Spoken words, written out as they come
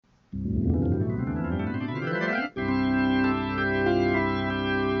Come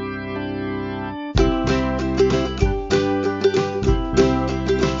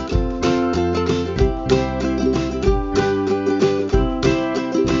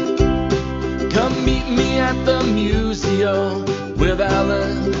meet me at the Museo with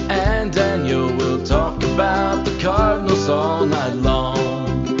Alan and Daniel. We'll talk about the Cardinals all night long.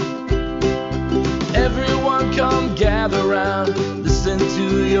 Everyone come gather round, listen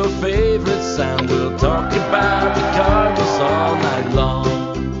to your favorite sound. We'll talk about the Cardinals all night long.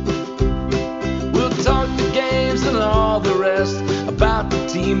 We'll talk the games and all the rest, about the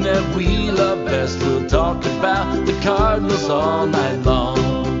team that we love best. We'll talk about the Cardinals all night long.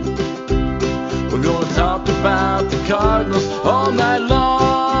 We're gonna talk about the Cardinals all night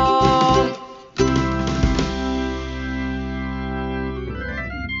long.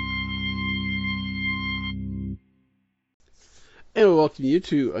 And we welcome you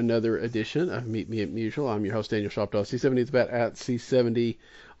to another edition of Meet Me at Mutual. I'm your host, Daniel Shoptaw. C70 is about at C70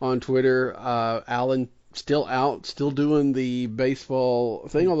 on Twitter. Alan still out, still doing the baseball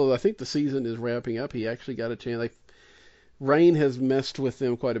thing, although I think the season is wrapping up. He actually got a chance. Rain has messed with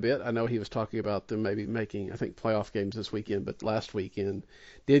them quite a bit. I know he was talking about them maybe making, I think, playoff games this weekend, but last weekend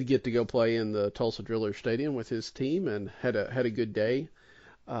did get to go play in the Tulsa Drillers Stadium with his team and had a good day.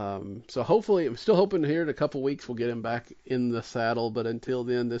 So hopefully, I'm still hoping here in a couple weeks we'll get him back in the saddle. But until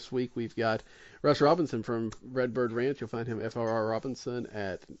then, this week we've got Russ Robinson from Redbird Ranch. You'll find him FRR Robinson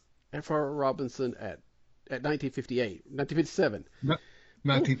at 1958, 1957.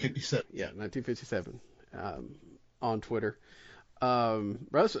 1957. Yeah, 1957. On Twitter.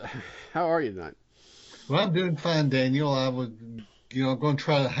 Russ, how are you tonight? Well, I'm doing fine, Daniel. I was, I'm going to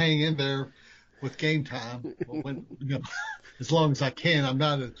try to hang in there with game time when, as long as I can. I'm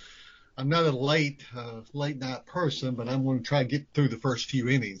not a late night person, but I'm going to try to get through the first few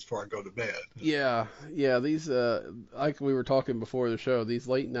innings before I go to bed. Yeah. These like we were talking before the show, these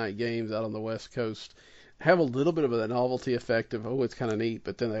late night games out on the West Coast have a little bit of a novelty effect of it's kind of neat,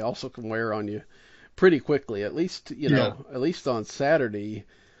 but then they also can wear on you pretty quickly. At least at least on Saturday,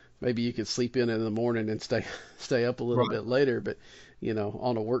 maybe you could sleep in the morning and stay up a little bit later. But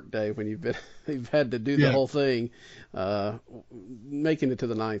on a work day when you've had to do the whole thing, making it to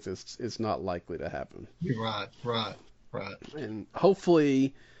the ninth is not likely to happen. Right. And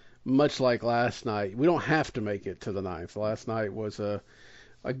hopefully, much like last night, we don't have to make it to the ninth. Last night was a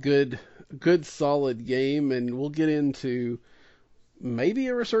good solid game, and we'll get into maybe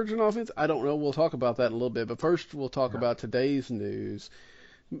a resurgent offense. I don't know. We'll talk about that in a little bit. But first, we'll talk about today's news.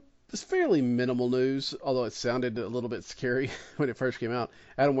 It's fairly minimal news, although it sounded a little bit scary when it first came out.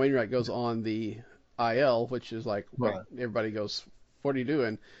 Adam Wainwright goes on the IL, which is like everybody goes, "What are you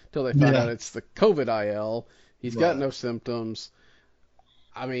doing?" Until they find out it's the COVID IL. He's got no symptoms.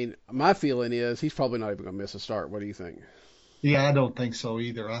 I mean, my feeling is he's probably not even going to miss a start. What do you think? Yeah, I don't think so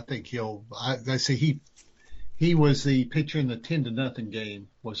either. I think I say he was the pitcher in the 10-0 game.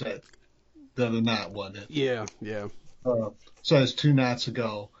 Was that the other night, wasn't it? Yeah. So that's 2 nights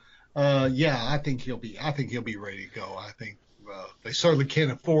ago. I think he'll be ready to go. I think they certainly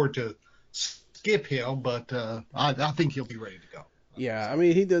can't afford to skip him, but I think he'll be ready to go. Yeah, I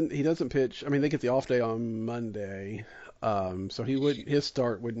mean he doesn't pitch. I mean they get the off day on Monday, so his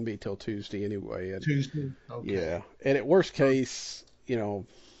start wouldn't be till Tuesday anyway. And, Tuesday. Okay. Yeah, and at worst case,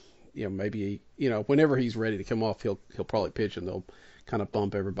 maybe whenever he's ready to come off, he'll probably pitch, and they'll kind of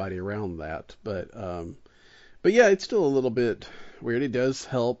bump everybody around that. But yeah, it's still a little bit weird. It does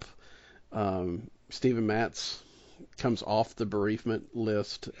help. Steven Matz comes off the bereavement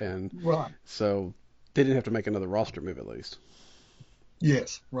list, and so they didn't have to make another roster move at least.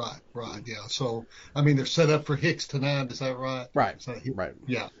 Yes, right, yeah. So I mean, they're set up for Hicks tonight. Is that right? Right. Right.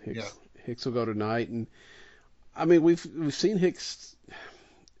 Yeah. Hicks will go tonight, and I mean we've seen Hicks.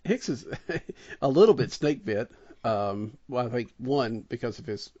 Hicks is a little bit snake bit. Well, I think one because of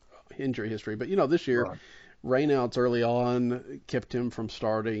his injury history, but this year rainouts early on kept him from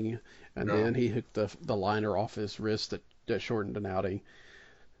starting, and then he hooked the liner off his wrist that shortened an outing.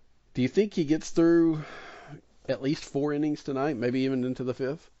 Do you think he gets through at least 4 innings tonight, maybe even into the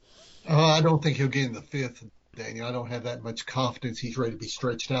 5th? I don't think he'll get in the 5th, Daniel. I don't have that much confidence he's ready to be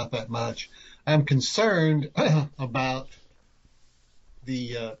stretched out that much. I'm concerned about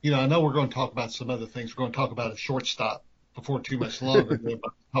the, I know we're going to talk about some other things. We're going to talk about a shortstop before too much longer than we're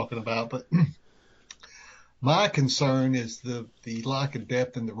talking about, but my concern is the lack of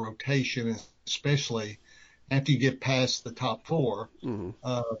depth in the rotation, especially after you get past the top 4. Mm-hmm.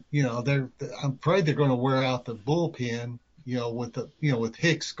 I'm afraid they're going to wear out the bullpen. With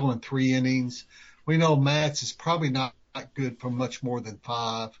Hicks going 3 innings, we know Matz is probably not good for much more than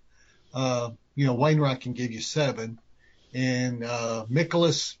 5. Wainwright can give you 7. And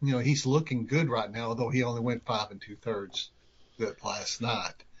Mikolas, he's looking good right now, although he only went 5 2/3 that last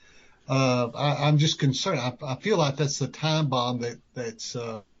night. I'm just concerned. I feel like that's the time bomb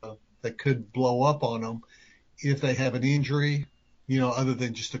that could blow up on them if they have an injury, other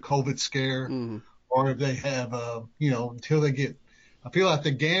than just a COVID scare, or if they have, until they get. I feel like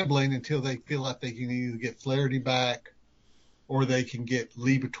they're gambling until they feel like they can either get Flaherty back or they can get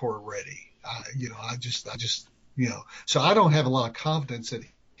Liberatore ready. I just. So I don't have a lot of confidence that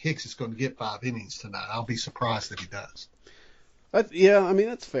Hicks is going to get 5 innings tonight. I'll be surprised if he does. Yeah, I mean,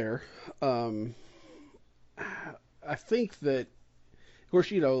 that's fair. I think that, of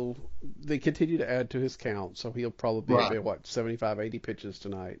course, they continue to add to his count, so he'll probably be at 75, 80 pitches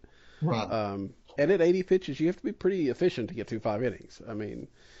tonight. Right. And at 80 pitches, you have to be pretty efficient to get through 5 innings. I mean,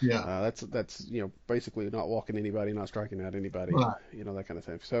 that's basically not walking anybody, not striking out anybody, right. That kind of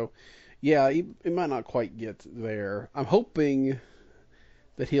thing. So, yeah, it might not quite get there. I'm hoping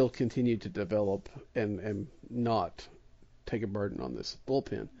that he'll continue to develop and not take a burden on this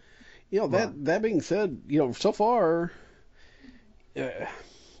bullpen. That being said, so far,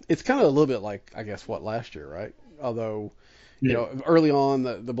 it's kind of a little bit like, I guess, last year, right? Although, early on,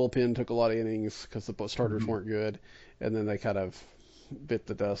 the bullpen took a lot of innings because the starters weren't good, and then they kind of bit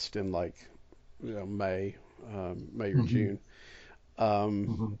the dust in May or June.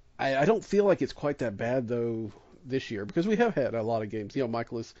 I don't feel like it's quite that bad though this year because we have had a lot of games.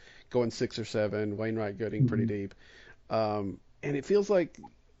 Mikolas going 6 or 7, Wainwright getting pretty deep, and it feels like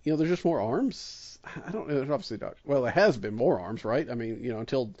there's just more arms. I don't know. Obviously not. Well, it has been more arms, right? I mean,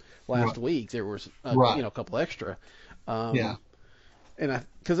 until last week there was a couple extra. And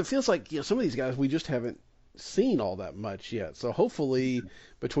because it feels like some of these guys we just haven't seen all that much yet. So hopefully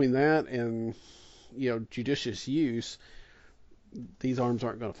between that and judicious use, these arms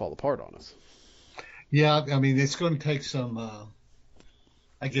aren't going to fall apart on us. Yeah, I mean it's going to take some,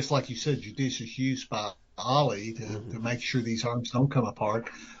 I guess, like you said, judicious use by Ollie to make sure these arms don't come apart.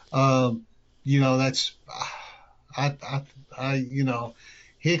 That's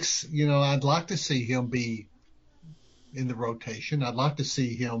Hicks. I'd like to see him be in the rotation. I'd like to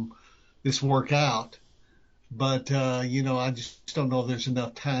see this work out, but I just don't know if there's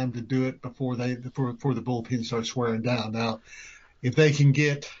enough time to do it before the bullpen starts wearing down. Now, if they can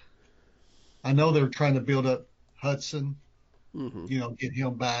I know they're trying to build up Hudson, get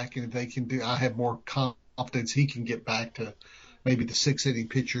him back, and if they can I have more confidence he can get back to maybe the 6-inning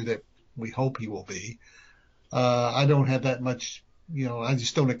pitcher that we hope he will be. I don't have that much. I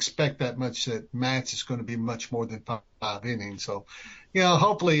just don't expect that much that Matz is going to be much more than 5 innings. So,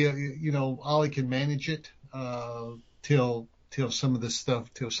 hopefully, Ollie can manage it till some of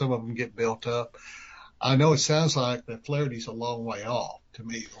them get built up. I know it sounds like that Flaherty's a long way off to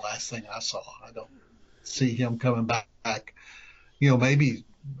me. The last thing I saw, I don't see him coming back. Maybe,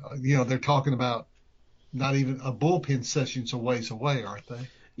 they're talking about not even a bullpen session's a ways away, aren't they?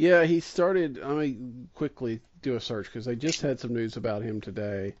 Yeah, he started. Let me quickly do a search because I just had some news about him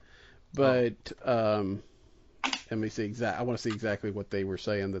today. But let me see I want to see exactly what they were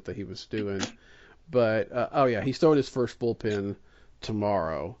saying that he was doing. But he started his first bullpen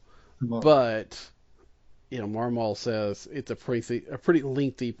tomorrow. But Marmol says it's a pretty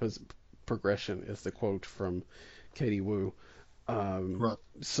lengthy progression, is the quote from Katie Wu. Right.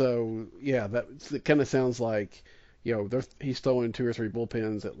 So yeah, that kind of sounds like. He's throwing 2 or 3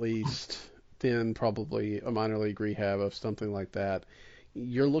 bullpens at least, then probably a minor league rehab of something like that.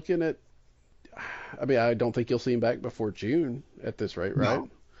 You're looking at, I don't think you'll see him back before June at this rate, right?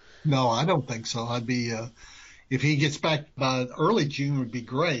 No, I don't think so. I'd be, if he gets back by early June would be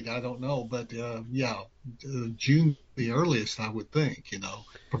great. I don't know, but June the earliest I would think,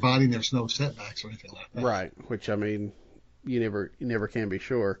 providing there's no setbacks or anything like that. Right, which you never can be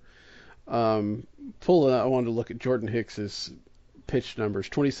sure. I wanted to look at Jordan Hicks's pitch numbers: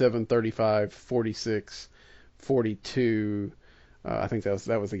 27, 35, 46, 42. I think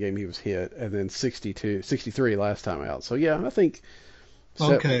that was the game he was hit, and then 63 last time out. So yeah, I think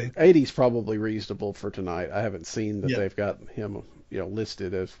 80 is probably reasonable for tonight. I haven't seen that they've got him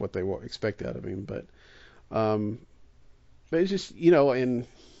listed as what they expect out of him, but it's just and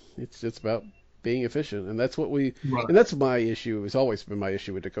it's about being efficient, and that's what and that's my issue. It's always been my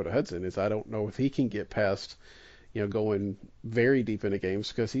issue with Dakota Hudson is I don't know if he can get past going very deep into games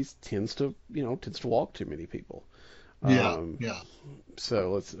because he tends to walk too many people.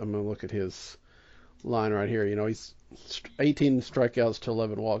 So I'm gonna look at his line right here. He's 18 strikeouts to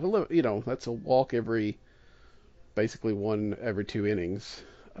 11 walks. That's a walk basically one every 2 innings.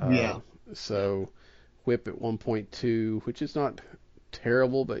 So whip at 1.2, which is not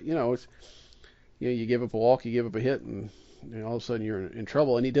terrible, but it's you give up a walk, you give up a hit, and all of a sudden you're in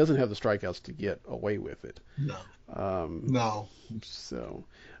trouble. And he doesn't have the strikeouts to get away with it. No. Um, No. so,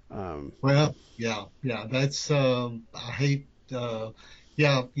 Well, yeah. That's I hate.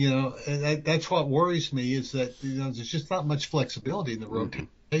 Yeah, that's what worries me is that there's just not much flexibility in the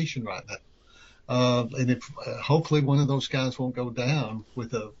rotation right now. And if hopefully one of those guys won't go down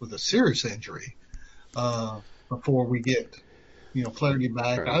with a serious injury before we get Flaherty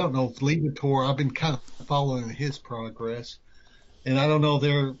back. Right. I don't know if Liberatore. I've been kind of following his progress, and I don't know.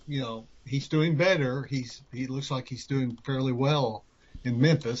 He's doing better. He looks like he's doing fairly well in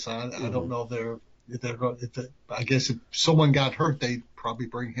Memphis. I don't know I guess if someone got hurt, they'd probably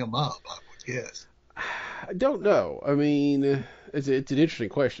bring him up, I would guess. I don't know. I mean, it's an interesting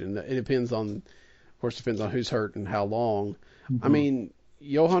question. It depends on who's hurt and how long. Mm-hmm. I mean,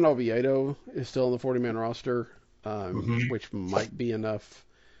 Johan Oviedo is still on the 40-man roster, which might be enough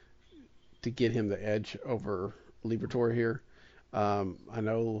to get him the edge over Liberatore here. I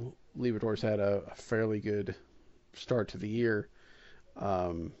know Liberatore's had a fairly good start to the year,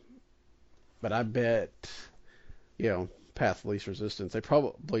 but I bet, path of least resistance, they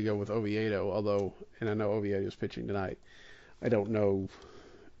probably go with Oviedo, and I know Oviedo's pitching tonight. I don't know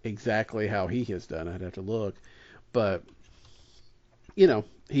exactly how he has done. I'd have to look. But,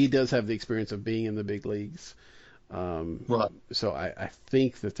 he does have the experience of being in the big leagues. Right. So I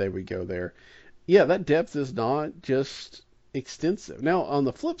think that they would go there. Yeah, that depth is not just extensive. Now, on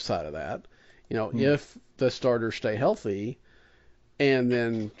the flip side of that, if the starters stay healthy and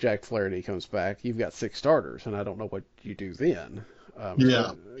then Jack Flaherty comes back, you've got 6 starters, and I don't know what you do then.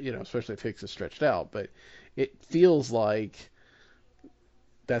 Yeah. Especially if Hicks is stretched out. But it feels like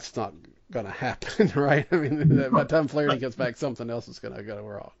that's not going to happen, right? I mean, by the time Flaherty gets back, something else is going to go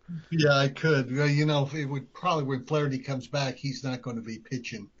wrong. Yeah, I could. It would probably when Flaherty comes back, he's not going to be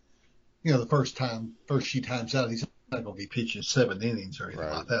pitching. The first few times out, he's not going to be pitching 7 innings or anything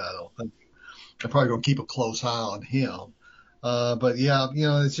like that. I don't think. I'm probably going to keep a close eye on him. But yeah,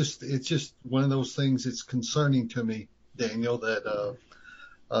 it's just one of those things. It's concerning to me, Daniel, that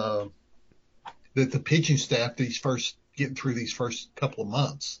that the pitching staff getting through these first couple of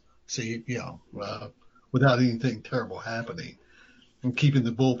months, without anything terrible happening, and keeping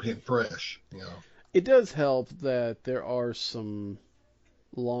the bullpen fresh. It does help that there are some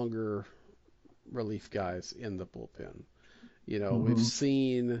longer relief guys in the bullpen. We've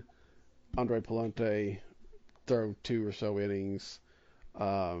seen Andre Palante throw 2 or so innings.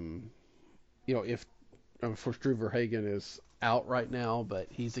 If of course Drew Verhagen is out right now, but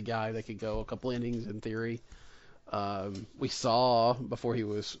he's a guy that could go a couple innings in theory. We saw before he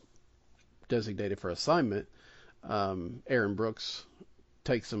was designated for assignment, Aaron Brooks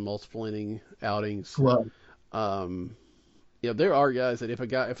take some multiple inning outings. Right. There are guys that if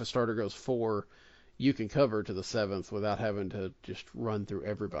a starter goes 4, you can cover to the 7th without having to just run through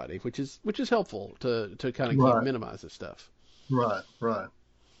everybody, which is helpful to kind of minimize this stuff. Right.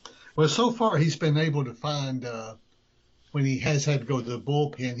 Well, so far he's been able to find when he has had to go to the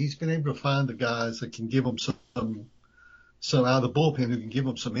bullpen, he's been able to find the guys that can give him some out of the bullpen who can give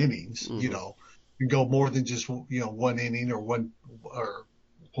him some innings. And go more than just 1 inning or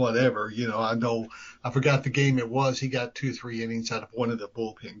whatever. I forgot the game it was. He got 2-3 innings out of one of the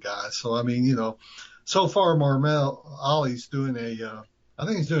bullpen guys. So I mean, so far Marmel Ollie's doing I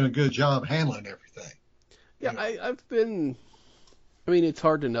think he's doing a good job handling everything. Yeah, I mean, it's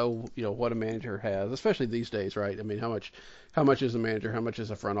hard to know, what a manager has, especially these days, right? I mean, how much is a manager, how much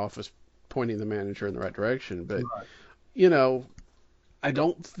is a front office pointing the manager in the right direction? But, I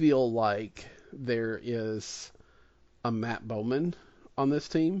don't feel like there is a Matt Bowman on this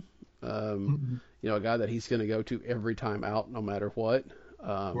team. A guy that he's going to go to every time out, no matter what.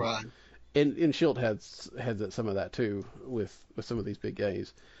 Right. And Schilt had some of that too with some of these big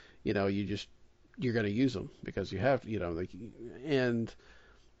games. You're going to use them because you have, and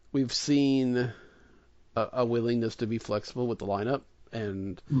we've seen a willingness to be flexible with the lineup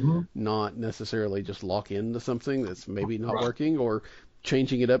and not necessarily just lock into something that's maybe not working or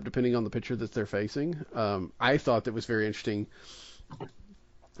changing it up depending on the pitcher that they're facing. I thought that was very interesting.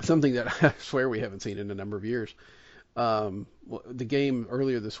 Something that I swear we haven't seen in a number of years. The game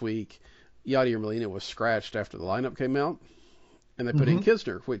earlier this week, Yadier Molina was scratched after the lineup came out, and they put in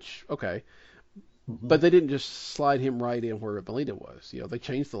Kisner, which, okay. But they didn't just slide him right in where Molina was. They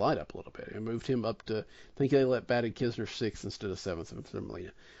changed the lineup a little bit and moved him up to, I think they batted Kisner 6th instead of 7th instead of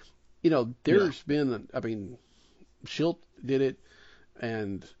Molina. There's been, I mean, Schilt did it,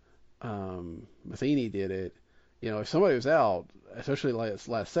 and Matheny did it. If somebody was out, especially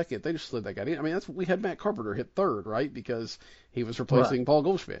last second, they just slid that guy in. I mean, we had Matt Carpenter hit third, right? Because he was replacing Paul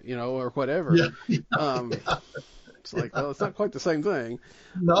Goldschmidt, or whatever. Yeah. It's like, well, it's not quite the same thing.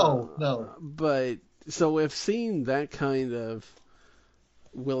 No. But so we've seen that kind of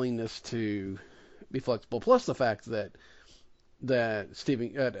willingness to be flexible, plus the fact that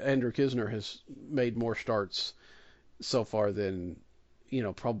Andrew Kisner has made more starts so far than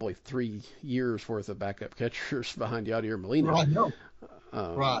probably 3 years worth of backup catchers behind Yadier Molina. Right. No.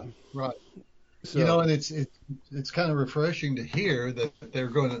 Right. So, and it's kind of refreshing to hear that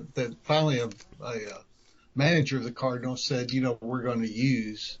that finally a manager of the Cardinals said, we're going to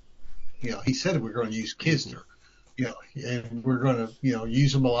use, he said we're going to use Kisner, and we're going to,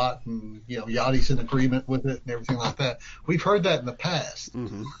 use him a lot, and Yachty's in agreement with it and everything like that. We've heard that in the past.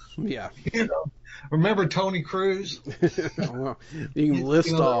 Mm-hmm. Yeah. Remember Tony Cruz? Well, you can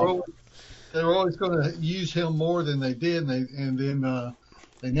list off. They were always going to use him more than they did, and then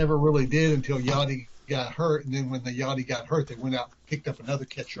they never really did until Yachty got hurt, and then when the Yachty got hurt, they went out and picked up another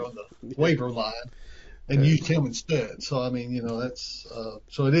catcher on the waiver line and used him instead. So I mean, that's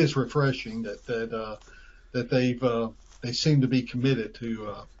so it is refreshing that they seem to be committed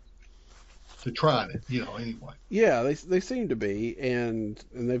to trying it, anyway. Yeah, they seem to be, and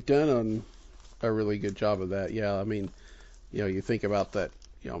they've done a really good job of that. Yeah, I mean, you think about that.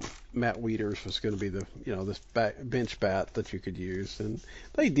 Matt Wieters was going to be the this bench bat that you could use, and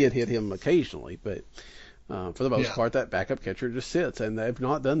they did hit him occasionally, but for the most part, that backup catcher just sits, and they've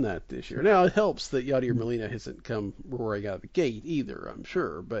not done that this year. Now it helps that Yadier Molina hasn't come roaring out of the gate either, I'm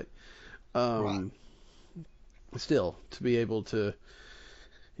sure, but still to be able to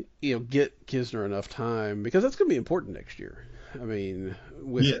get Kisner enough time, because that's going to be important next year. I mean,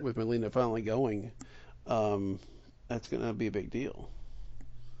 with Molina finally going, that's going to be a big deal.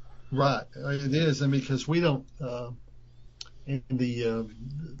 Right, it is, and because we don't, and the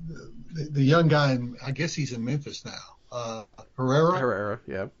young guy, I guess he's in Memphis now, Herrera,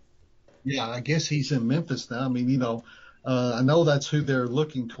 yeah. Yeah, I guess he's in Memphis now. I mean, I know that's who they're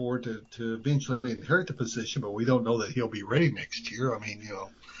looking toward to eventually inherit the position, but we don't know that he'll be ready next year. I mean,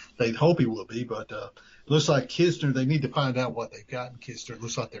 they'd hope he will be, but it looks like Kisner, they need to find out what they've got in Kisner. It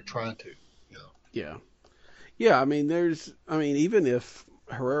looks like they're trying to, Yeah, I mean, even if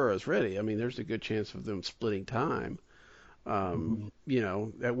Herrera is ready, I mean, there's a good chance of them splitting time.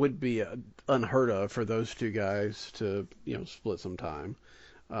 That would be unheard of for those two guys to, split some time.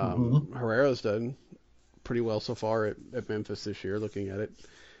 Herrera's done pretty well so far at Memphis this year, looking at it.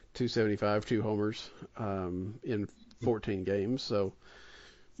 275, 2 homers in 14 games, so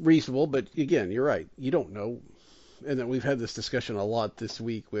reasonable. But again, you're right. You don't know. And then we've had this discussion a lot this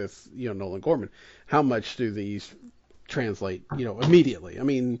week with, Nolan Gorman. How much do these translate, immediately? I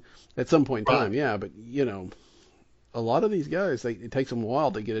mean, at some point in time, yeah, but, a lot of these guys, it takes them a while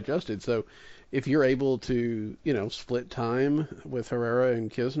to get adjusted. So if you're able to, split time with Herrera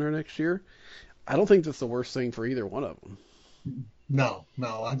and Kisner next year, I don't think that's the worst thing for either one of them. No,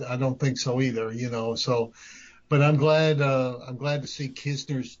 I don't think so either, so, but I'm glad to see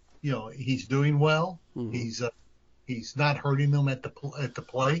Kisner's, he's doing well. Mm-hmm. He's not hurting them at the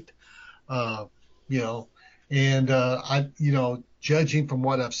plate, and judging from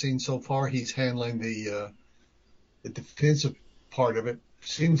what I've seen so far, he's handling the defensive part of it,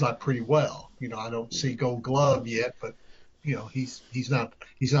 seems like pretty well. I don't see Gold Glove yet, but he's not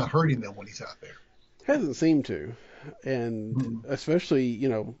hurting them when he's out there. Hasn't seemed to, and especially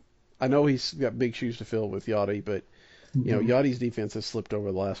I know he's got big shoes to fill with Yachty, but Yachty's defense has slipped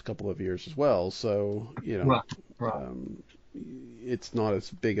over the last couple of years as well. So right. It's not as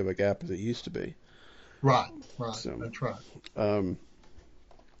big of a gap as it used to be. Right. So, that's right. And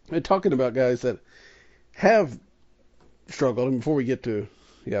talking about guys that have struggled, and before we get to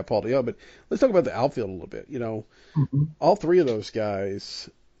Paul DeYoung, but let's talk about the outfield a little bit. All three of those guys,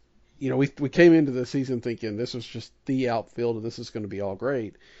 we came into the season thinking this was just the outfield and this is going to be all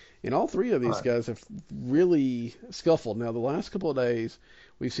great. And all three of these guys have really scuffled. Now, the last couple of days,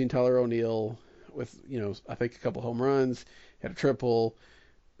 we've seen Tyler O'Neill with, I think a couple home runs, had a triple,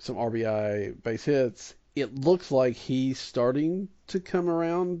 some RBI base hits. It looks like he's starting to come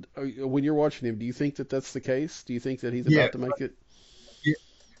around. When you're watching him, do you think that that's the case? Do you think that he's about to make it?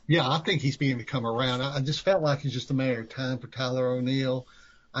 Yeah, I think he's beginning to come around. I just felt like it's just a matter of time for Tyler O'Neill.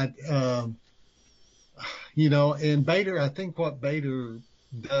 And Bader, I think what Bader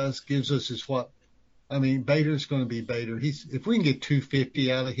gives us is Bader's going to be Bader. If we can get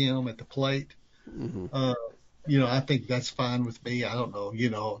 250 out of him at the plate, I think that's fine with me. I don't know,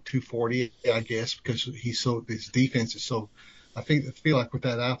 240, I guess, because his defense is so. I feel like with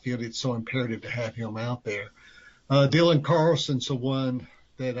that outfield, it's so imperative to have him out there. Dylan Carlson's the one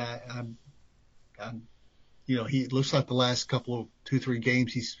that I'm he looks like the last couple of 2-3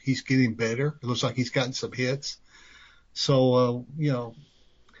 games he's getting better. It looks like he's gotten some hits. So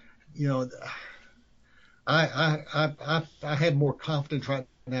I have more confidence right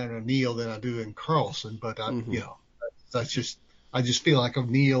now in O'Neill than I do in Carlson, but I just feel like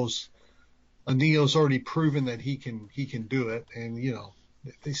O'Neill's already proven that he can do it, and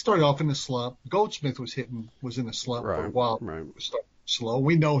they started off in a slump. Goldsmith was in a slump for a while. Right. It was starting slow.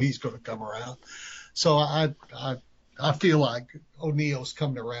 We know he's going to come around. So I feel like O'Neill's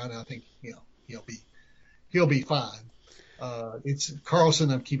coming around. And I think he'll be fine. It's Carlson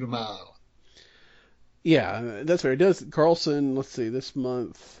I'm keeping my eye on. Yeah, that's right. It does. Carlson, let's see, this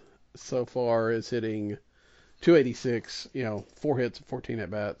month so far is hitting 286. 4 hits, 14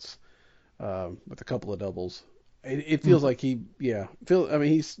 at bats, with a couple of doubles. It feels like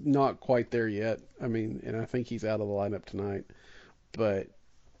he's not quite there yet. And I think he's out of the lineup tonight, but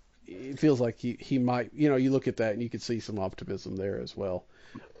it feels like he might. You look at that and you could see some optimism there as well.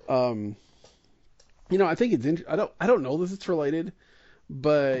 I think it's interesting. I don't know that it's related,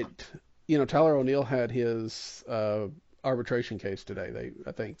 but Tyler O'Neill had his arbitration case today.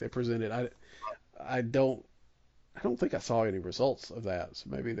 I think they presented. I don't think I saw any results of that, so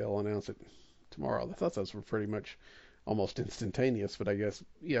maybe they'll announce it tomorrow. I thought those were pretty much almost instantaneous, but I guess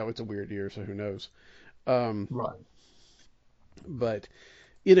it's a weird year, so who knows? Right. But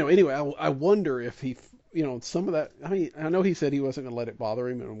anyway, I wonder if he, some of that. I know he said he wasn't going to let it bother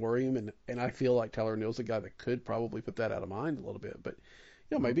him and worry him, and I feel like Tyler O'Neill's a guy that could probably put that out of mind a little bit, but.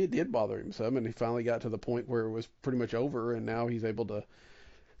 Maybe it did bother him some, and he finally got to the point where it was pretty much over, and now he's able to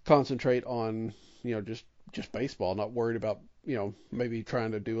concentrate on, just baseball, not worried about, maybe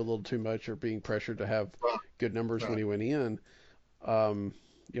trying to do a little too much or being pressured to have good numbers when he went in.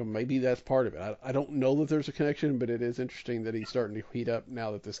 Maybe that's part of it. I don't know that there's a connection, but it is interesting that he's starting to heat up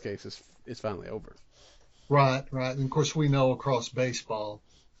now that this case is finally over. Right. And of course, we know across baseball,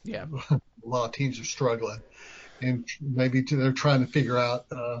 a lot of teams are struggling. And maybe they're trying to figure out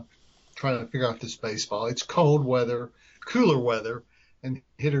this baseball. It's cold weather, cooler weather, and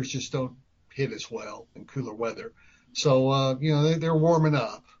hitters just don't hit as well in cooler weather. So they're warming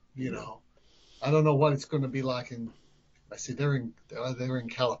up. I don't know what it's going to be like they're in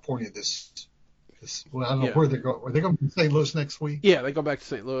California this. Well, I don't know where they're going. Are they going to St. Louis next week? Yeah, they go back to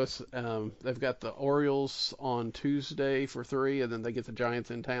St. Louis. They've got the Orioles on Tuesday for 3, and then they get the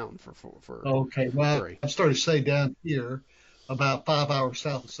Giants in town for Okay, well, 3. I'm starting to say down here, about 5 hours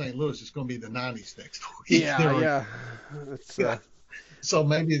south of St. Louis, it's going to be the 90s next week. Yeah. So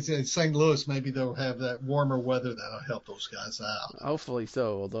maybe it's in St. Louis. Maybe they'll have that warmer weather that'll help those guys out. Hopefully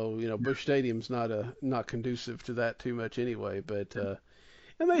so. Although Busch Stadium's not conducive to that too much anyway, but.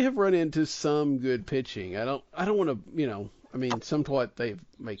 And they have run into some good pitching. I don't want to, somewhat they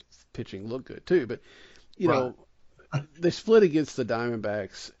make pitching look good too, but they split against the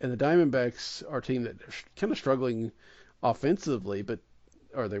Diamondbacks, and the Diamondbacks are a team that are kind of struggling offensively,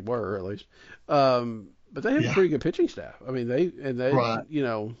 or they were at least. But they have a pretty good pitching staff. They're going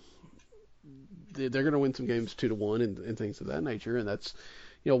to win some games 2-1 and things of that nature, and that's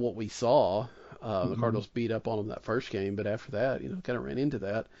what we saw. The Cardinals beat up on them that first game, but after that, kind of ran into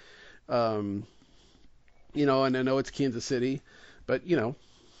that. And I know it's Kansas City, but the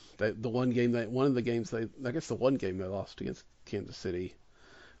one game they lost against Kansas City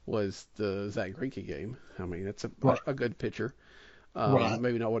was the Zach Greinke game. That's a good pitcher.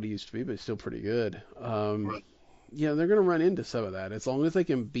 Maybe not what he used to be, but still pretty good. They're going to run into some of that as long as they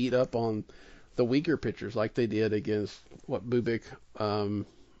can beat up on the weaker pitchers like they did against Bubic,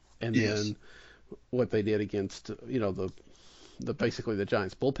 then what they did against the basically the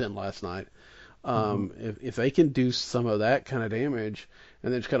Giants bullpen last night. If they can do some of that kind of damage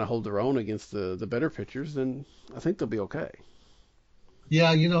and then just kind of hold their own against the better pitchers, then I think they'll be okay.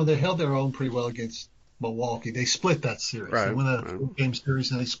 Yeah, they held their own pretty well against Milwaukee. They split that series. Right. They won a game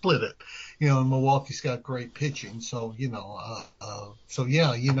series and they split it. And Milwaukee's got great pitching, so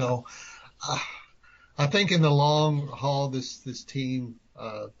I think in the long haul, this team,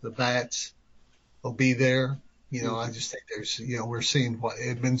 the bats will be there. I just think there's, we're seeing what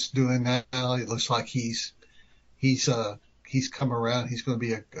Edmonds doing now. It looks like he's come around. He's going to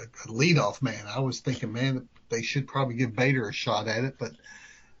be a leadoff man. I was thinking, man, they should probably give Bader a shot at it, but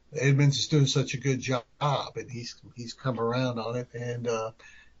Edmonds is doing such a good job, and he's come around on it. And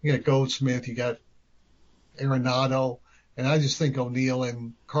you got Goldsmith, you got Arenado, and I just think O'Neill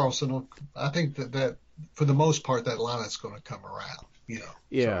and Carlson I think that for the most part that lineup's going to come around.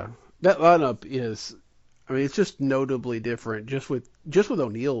 Yeah, that lineup is. It's just notably different just with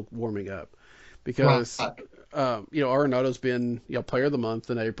O'Neill warming up, because Arenado's been, player of the month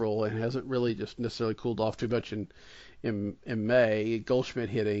in April and hasn't really just necessarily cooled off too much in May. Goldschmidt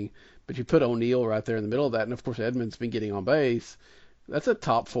hitting, but you put O'Neill right there in the middle of that, and of course Edman's been getting on base. That's a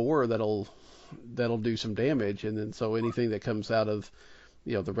top four that'll do some damage, and then so anything that comes out of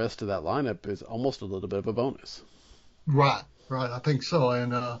the rest of that lineup is almost a little bit of a bonus. Right. I think so,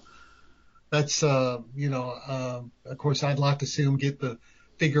 and that's of course I'd like to see them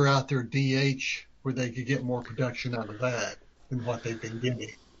figure out their DH where they could get more production out of that than what they've been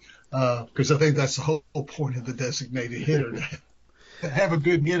getting. Because I think that's the whole point of the designated hitter, to have a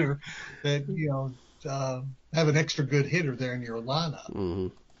good hitter that, have an extra good hitter there in your lineup. Mm-hmm.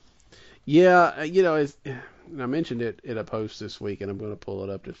 Yeah, and I mentioned it in a post this week, and I'm going to pull it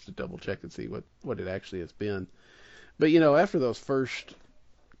up just to double check and see what it actually has been. But, after those first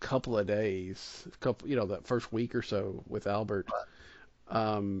couple of days, that first week or so with Albert,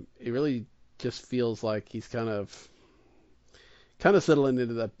 it really just feels like he's kind of settling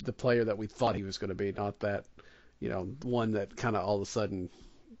into the player that we thought he was going to be, not that, one that kind of all of a sudden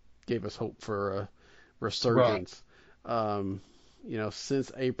gave us hope for a resurgence. Right.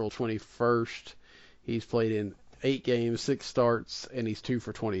 Since April 21st, he's played in 8 games, 6 starts, and he's 2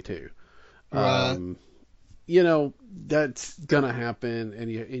 for 22. Right. That's gonna happen,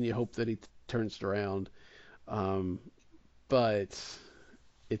 and you hope that he turns it around. But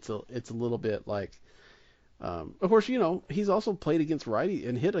it's a little bit like, of course, he's also played against righty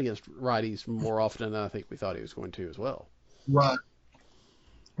and hit against righties more often than I think we thought he was going to as well. Right.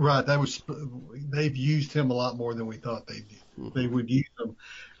 They've used him a lot more than we thought they would use him.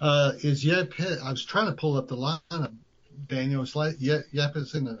 I was trying to pull up the lineup. Daniel, is he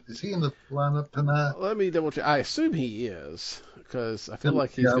in the lineup tonight? Let me double check. I assume he is, because I feel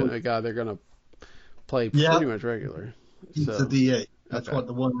like he's a guy they're going to play pretty much regular. He's the DH. That's okay. What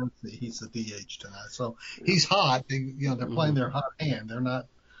the one is. He's the DH tonight. So he's hot. They're playing their hot hand.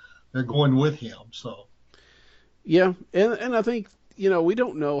 They're going with him. So. Yeah, and I think, we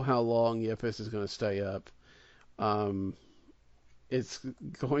don't know how long Yepes is going to stay up. It's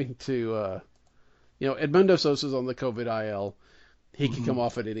going to, Edmundo Sosa's on the COVID IL. He could come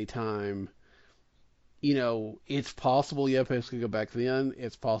off at any time. It's possible Yepes could go back then.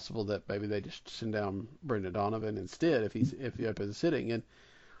 It's possible that maybe they just send down Brendan Donovan instead if Yepes is sitting. And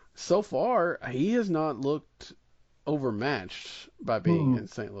so far, he has not looked overmatched by being in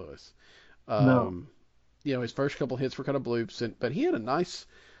St. Louis. No. His first couple hits were kind of bloops, but he had a nice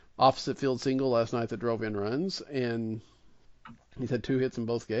opposite field single last night that drove in runs, and he's had 2 hits in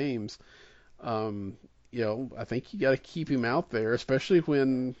both games. I think you got to keep him out there, especially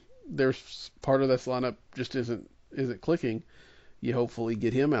when there's part of this lineup just isn't clicking. You hopefully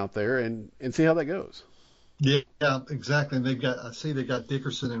get him out there and see how that goes. Yeah, exactly. And they got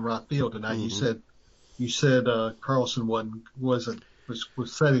Dickerson in right field tonight. Mm-hmm. You said Carlson was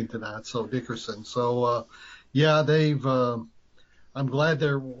setting tonight, so Dickerson. So they've. I'm glad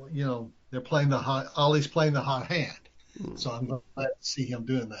they're playing the hot. Ollie's playing the hot hand. So I'm glad to see him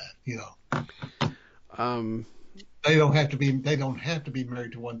doing that. They don't have to be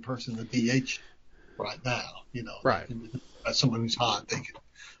married to one person, the DH, right now. Right. As someone who's hot,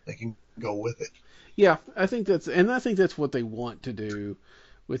 they can go with it. Yeah, I think that's what they want to do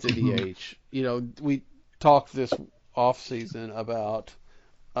with the DH. We talked this off season about.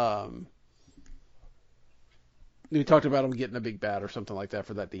 We talked about them getting a big bat or something like that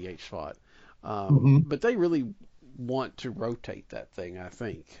for that DH spot. But they really want to rotate that thing, I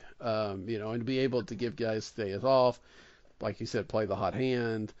think. And to be able to give guys days off, like you said, play the hot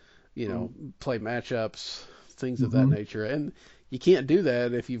hand, play matchups, things of that nature. And you can't do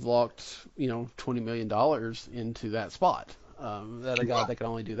that if you've locked, $20 million into that spot. That a guy that can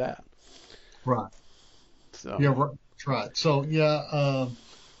only do that. Right. So. Yeah, right. So, and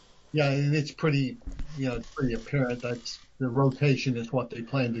it's pretty apparent that the rotation is what they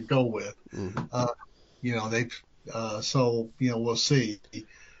plan to go with. We'll see.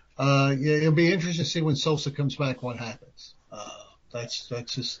 It'll be interesting to see when Sosa comes back what happens. That's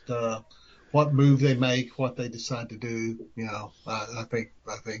just what move they make, what they decide to do. I think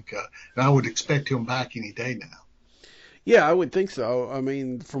and I would expect him back any day now. Yeah, I would think so. I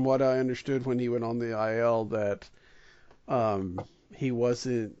mean, from what I understood when he went on the IL, that he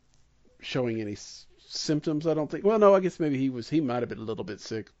wasn't showing any symptoms. I don't think. Well, no, I guess maybe he might have been a little bit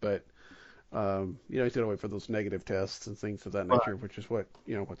sick, but he's gonna wait for those negative tests and things of that nature, which is what's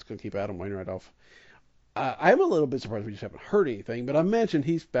going to keep Adam Wainwright off. I'm a little bit surprised we just haven't heard anything, but I mentioned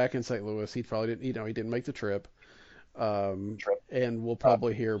he's back in St. Louis. He probably didn't, he didn't make the trip, and we'll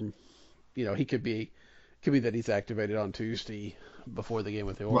probably hear, he could be Could be that he's activated on Tuesday before the game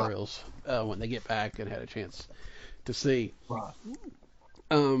with the Right. Orioles when they get back and had a chance to see. Right.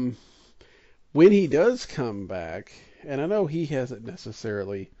 When he does come back, and I know he hasn't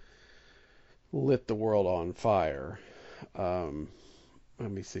necessarily lit the world on fire. Let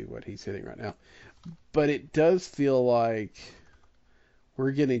me see what he's hitting right now. But it does feel like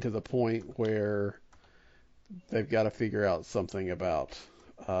we're getting to the point where they've got to figure out something about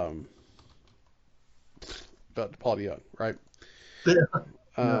Paul DeJong, right? Yeah.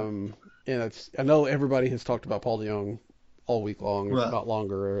 And I know everybody has talked about Paul DeJong all week long, if Right. not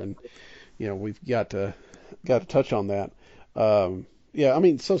longer, and we've got to touch on that. Yeah, I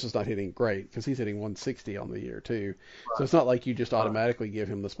mean Sosa's not hitting great because he's hitting 160 on the year too, so it's not like you just automatically give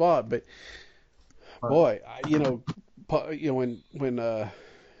him the spot. But boy, when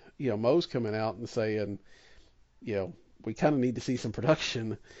Mo's coming out and saying, we kind of need to see some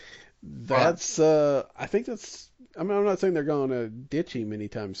production. That's I think that's. I mean, I'm not saying they're going to ditch him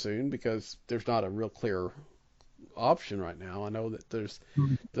anytime soon because there's not a real clear option right now. I know that there's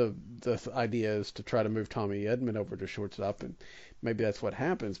the idea is to try to move Tommy Edman over to shortstop, and maybe that's what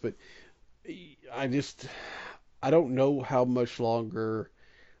happens. But I don't know how much longer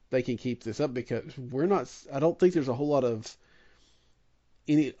they can keep this up because I don't think there's a whole lot of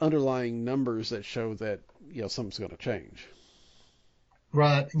any underlying numbers that show that something's going to change.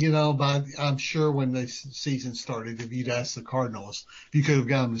 Right. But I'm sure when the season started, if you'd asked the Cardinals, if you could have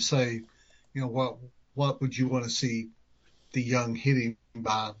gotten them to say, what would you want to see DeJong hitting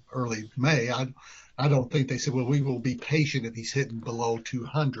by early May? I don't think they said, well, we will be patient if he's hitting below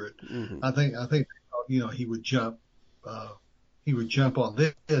 200. Mm-hmm. I think he would jump on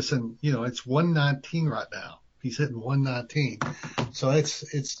this, and it's 119 right now. He's hitting 119, so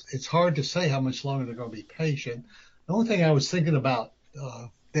it's hard to say how much longer they're going to be patient. The only thing I was thinking about,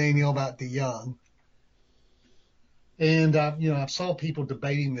 Daniel, about DeJong, and I saw people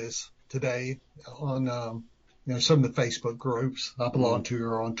debating this today on some of the Facebook groups I belong to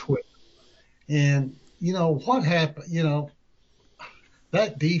or on Twitter, and what happened.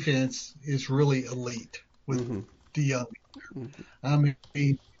 That defense is really elite with DeJong. I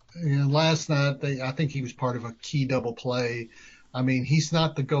mean, last night I think he was part of a key double play. I mean, he's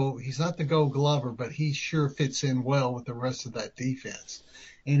not the Gold Glover, but he sure fits in well with the rest of that defense.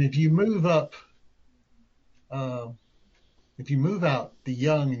 And if you move up, if you move out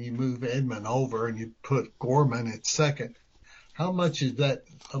DeJong and you move Edman over and you put Gorman at second, how much is that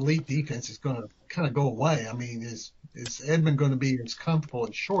elite defense is going to kind of go away? I mean, is Edman going to be as comfortable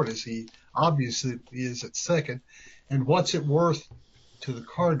at short as he obviously is at second? And what's it worth to the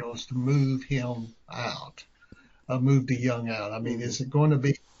Cardinals to move him out, move DeJong out? I mean, is it going to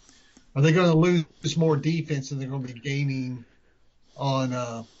be? Are they going to lose more defense than they're going to be gaining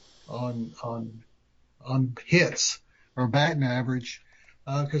on hits or batting average?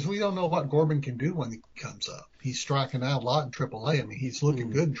 Because we don't know what Gorman can do when he comes up. He's striking out a lot in AAA. I mean, he's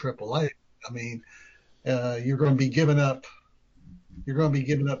looking good in AAA. I mean, you're going to be giving up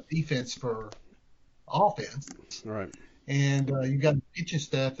defense for offense. Right. And you got a pitching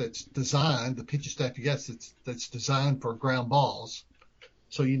staff that's designed. The pitching staff, that's designed for ground balls.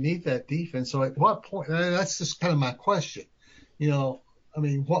 So you need that defense. So at what point? That's just kind of my question. I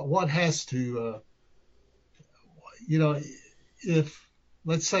mean, what has to, if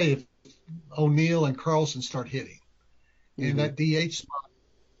let's say if O'Neill and Carlson start hitting, and that DH spot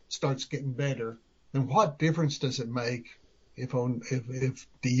starts getting better, then what difference does it make if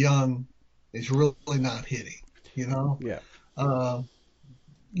DeJong is really not hitting? Yeah. I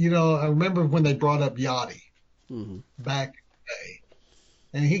remember when they brought up Yachty back in the day,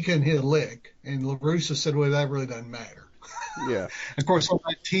 and he couldn't hit a lick, and La Russa said, well, that really doesn't matter. Yeah. Of course, on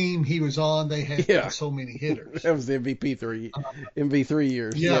that team he was on, they had so many hitters. That was the MV 3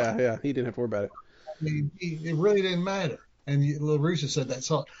 years. Yeah. He didn't have to worry about it. I mean, it really didn't matter. And La Russa said that.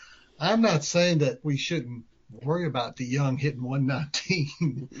 So I'm not saying that we shouldn't worry about DeJong hitting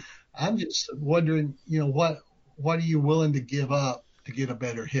 119. I'm just wondering, what are you willing to give up to get a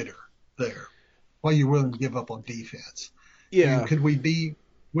better hitter there? What are you willing to give up on defense? Yeah. And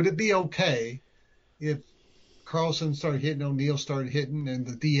would it be okay if Carlson started hitting, O'Neill started hitting, and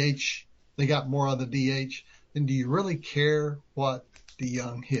the DH, they got more out of the DH, then do you really care what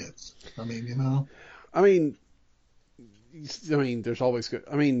DeJong hits? I mean, I mean, there's always good.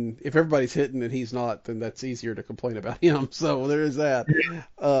 I mean, if everybody's hitting and he's not, then that's easier to complain about him. So there is that.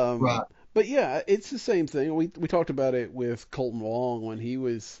 Right. But yeah, it's the same thing. We talked about it with Colton Wong when he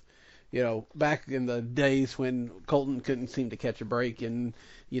was, back in the days when Colton couldn't seem to catch a break and,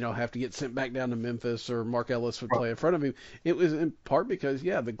 have to get sent back down to Memphis or Mark Ellis would play in front of him. It was in part because,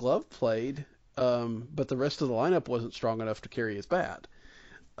 the glove played but the rest of the lineup wasn't strong enough to carry his bat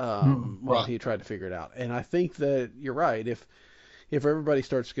while Right. he tried to figure it out. And I think that you're right. If everybody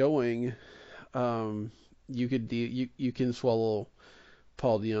starts going, you can swallow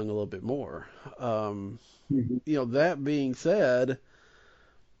Paul DeJong a little bit more. Um, Mhm. that being said,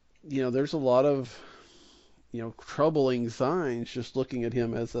 there's a lot of troubling signs just looking at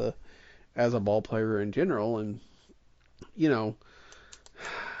him as a ball player in general, and you know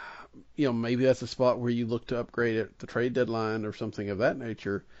maybe that's a spot where you look to upgrade at the trade deadline or something of that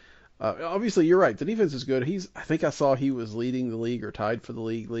nature. Obviously, you're right. The defense is good. I think I saw he was leading the league or tied for the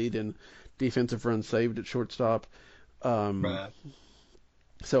league lead in defensive runs saved at shortstop. Um, Right.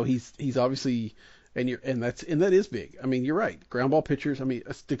 so he's obviously, and that is big. I mean, you're right. Ground ball pitchers. I mean,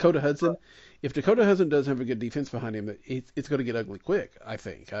 Dakota Hudson. If Dakota Hudson doesn't have a good defense behind him, it's going to get ugly quick. I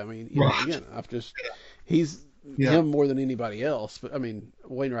think. I mean, Right. again, he's Yeah. him more than anybody else. But I mean,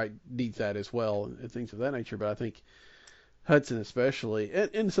 Wainwright needs that as well and things of that nature. But I think Hudson especially,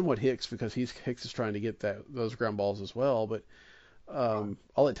 and somewhat Hicks because Hicks is trying to get those ground balls as well. But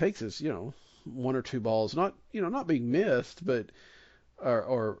all it takes is one or two balls, not being missed, but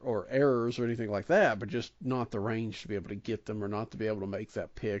or errors or anything like that, but just not the range to be able to get them or not to be able to make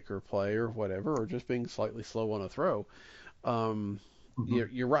that pick or play or whatever, or just being slightly slow on a throw. Um, Mhm.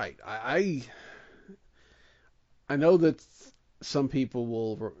 you're right. I know that some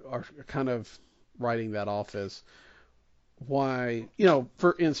people are kind of writing that off as why,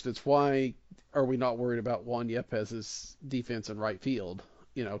 for instance, why are we not worried about Juan Yepez's defense in right field?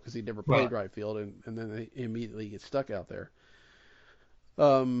 Because he never played Right. right field, and then they immediately get stuck out there.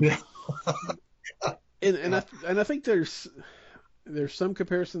 Um, Yeah. and I think there's some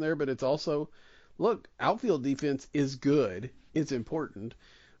comparison there, but it's also, look, outfield defense is good, it's important,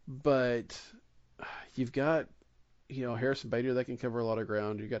 but you've got Harrison Bader that can cover a lot of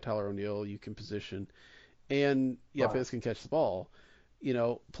ground. You've got Tyler O'Neill you can position, and Right. Yepez can catch the ball.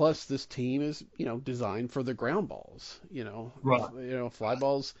 Plus this team is designed for the ground balls. Right. Fly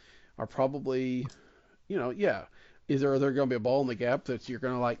balls are probably yeah. Is there going to be a ball in the gap that you're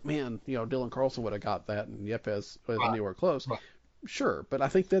going to like, man, Dylan Carlson would have got that and Yepez was Right. anywhere close? Right. Sure, but I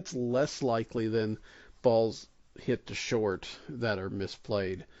think that's less likely than balls hit to short that are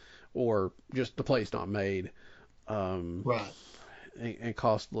misplayed or just the play's not made Right. and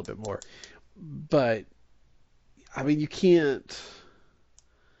cost a little bit more. But I mean, you can't.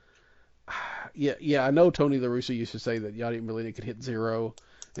 Yeah, I know Tony La Russa used to say that Yadi Molina could hit zero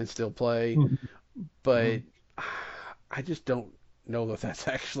and still play, Mhm. but Mhm. I just don't know that that's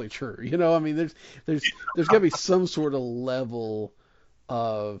actually true. I mean, there's got to be some sort of level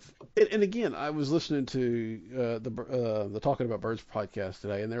of, and again, I was listening to the Talking About Birds podcast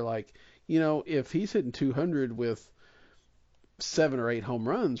today, and they're like, if he's hitting 200 with 7 or 8 home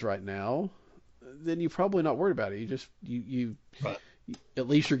runs right now, then you're probably not worried about it. You Right. at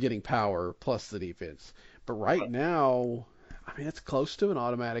least you're getting power plus the defense. But right Right. now, I mean, it's close to an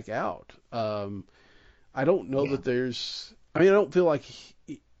automatic out. I don't know Yeah. that there's. I mean, I don't feel like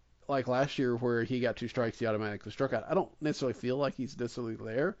last year where he got 2 strikes, he automatically struck out. I don't necessarily feel like he's necessarily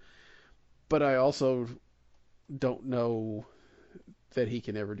there, but I also don't know that he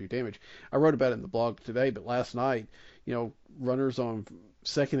can ever do damage. I wrote about it in the blog today, but last night, runners on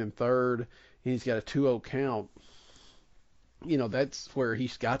second and third, and he's got a 2-0 count. That's where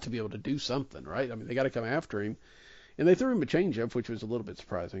he's got to be able to do something, right? I mean, they got to come after him, and they threw him a changeup, which was a little bit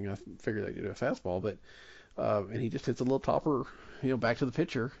surprising. I figured they'd do a fastball, but and he just hits a little topper, back to the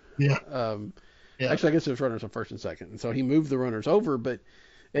pitcher. Yeah. Um, Yeah. Actually, I guess it was runners on first and second, and so he moved the runners over, but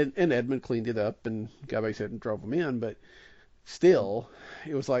and Edmund cleaned it up and got base hit and drove them in, but still,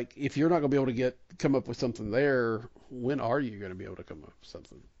 it was like if you're not going to be able to come up with something there, when are you going to be able to come up with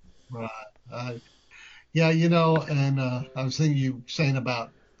something? Right. Yeah. And I was thinking you saying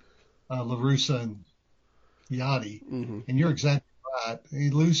about La Russa and Yachty, Mm-hmm. and you're exactly right.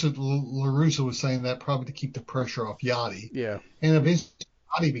 La Russa was saying that probably to keep the pressure off Yachty, Yeah. and eventually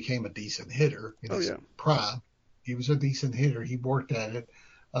Yachty became a decent hitter in Oh his yeah. prime. He was a decent hitter. He worked at it.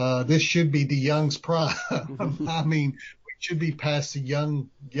 This should be DeYoung's prime. I mean, we should be past the young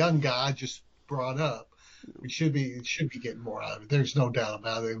guy just brought up. It should be getting more out of it. There's no doubt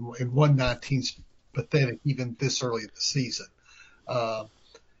about it. And 119's pathetic even this early in the season. Uh,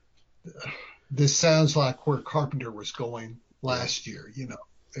 this sounds like where Carpenter was going last year.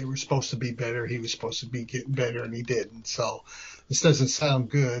 They were supposed to be better. He was supposed to be getting better, and he didn't. So this doesn't sound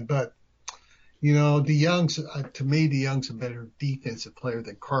good. But DeYoung's to me, DeYoung's a better defensive player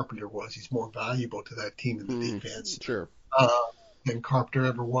than Carpenter was. He's more valuable to that team in the defense Sure. than Carpenter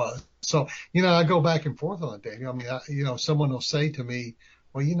ever was. So I go back and forth on it, Daniel. I mean, someone will say to me,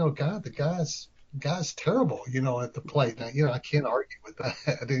 well, the guy's terrible, at the plate. Now, I can't argue with that.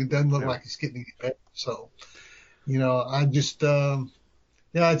 It doesn't look Yeah. like he's getting any better. So, I just,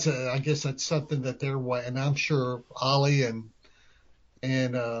 I guess that's something that they're weighing. And I'm sure Ollie and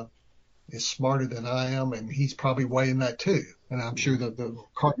is smarter than I am, and he's probably weighing that too. And I'm sure that the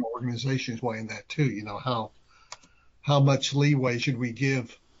Cardinal organization is weighing that too. How much leeway should we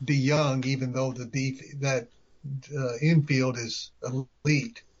give DeYoung, even though that infield is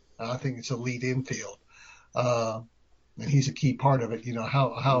elite? I think it's elite infield, uh, and he's a key part of it.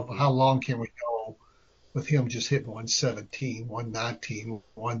 How long can we go with him just hitting 117, 119,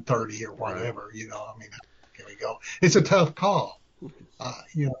 130 or Right. whatever? I mean, here we go. It's a tough call.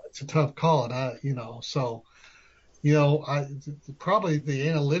 It's a tough call, and so probably the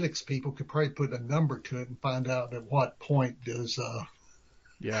analytics people could probably put a number to it and find out at what point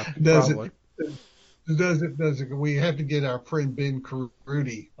Yeah. does it Probably. we have to get our friend Ben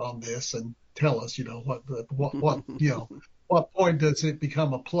Carudi on this and tell us, what point does it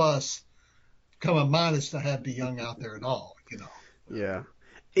become a plus, become a minus to have DeYoung out there at all? Yeah.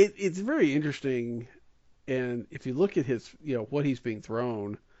 It's very interesting, and if you look at his, what he's being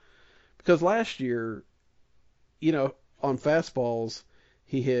thrown, because last year, on fastballs,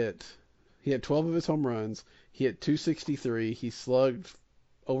 he hit he had 12 of his home runs. He hit 263. He slugged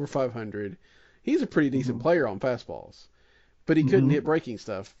over 500. He's a pretty decent Mm-hmm. player on fastballs, but he couldn't Mm-hmm. hit breaking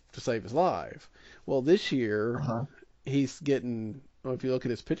stuff to save his life. Well, this year Uh-huh. he's getting, well, if you look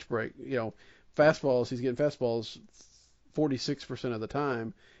at his pitch break, fastballs, he's getting fastballs 46% of the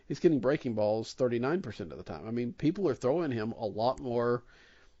time. He's getting breaking balls 39% of the time. I mean, people are throwing him a lot more,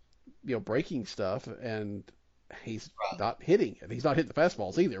 breaking stuff, and he's not hitting it. He's not hitting the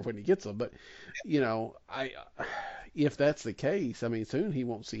fastballs either when he gets them. But, I if that's the case, I mean, soon he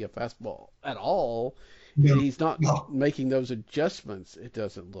won't see a fastball at all, and No, he's not no. making those adjustments, it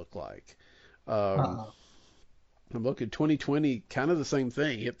doesn't look like. Um, Uh-uh. I'm looking 2020, kind of the same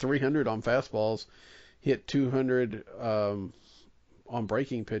thing. Hit 300 on fastballs, hit 200 on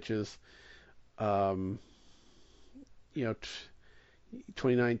breaking pitches. Um, you know,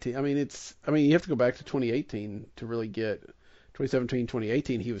 2019. I mean, you have to go back to 2018 to really get 2017,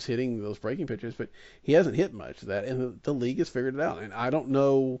 2018. He was hitting those breaking pitches, but he hasn't hit much of that, and the league has figured it out. And I don't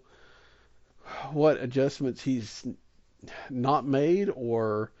know what adjustments he's not made,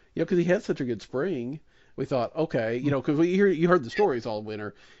 or because he had such a good spring. We thought, okay, because you heard the stories all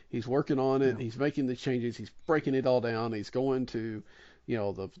winter. He's working on it. Yeah. He's making the changes. He's breaking it all down. He's going to,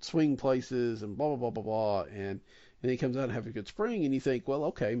 the swing places and blah blah blah blah blah. And then he comes out and have a good spring, and you think, well,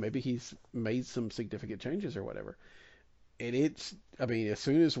 okay, maybe he's made some significant changes or whatever. And I mean, as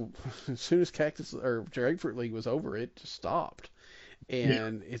soon as Cactus or Grapefruit League was over, it just stopped. Yeah.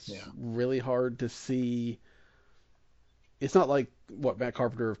 And it's Yeah. really hard to see. It's not like what Matt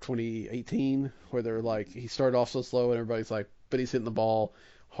Carpenter of 2018, where they're like he started off so slow and everybody's like, but he's hitting the ball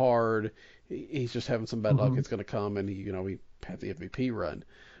hard. He's just having some bad luck. Mm-hmm. It's going to come, and he had the MVP run.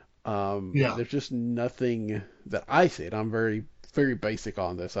 Yeah. There's just nothing that I see. And I'm very very basic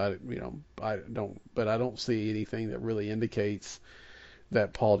on this. I don't see anything that really indicates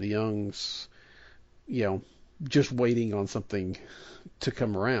that Paul DeYoung's you know just waiting on something to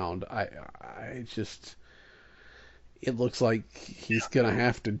come around. I just it looks like he's going to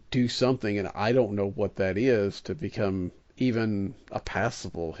have to do something, and I don't know what that is to become even a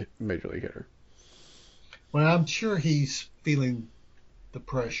passable major league hitter. Well, I'm sure he's feeling the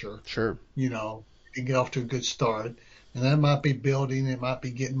pressure, Sure. to get off to a good start. And that might be building, it might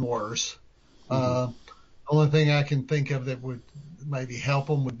be getting worse. Mm-hmm. Only thing I can think of that would maybe help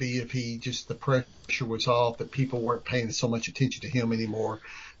him would be if the pressure was off, that people weren't paying so much attention to him anymore,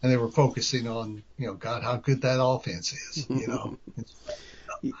 and they were focusing on, God, how good that offense is.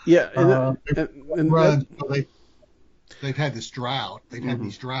 Yeah, and Runs, they've had this drought. They've had Mhm.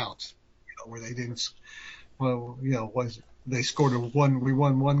 these droughts, where they didn't. Well, they scored we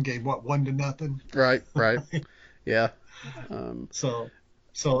won one game, 1-0. right, yeah, um, So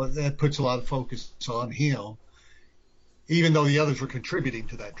that puts a lot of focus on him, even though the others were contributing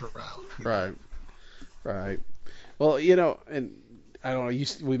to that drought. right. Well, and I don't know.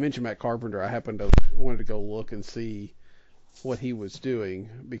 We mentioned Matt Carpenter. I wanted to go look and see what he was doing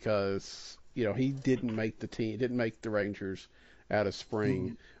because he didn't make the team, didn't make the Rangers out of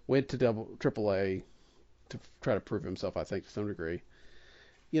spring. Mhm. Went to Triple A to try to prove himself, I think, to some degree.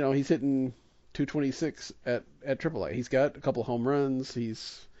 He's hitting 226 at Triple A. He's got a couple of home runs.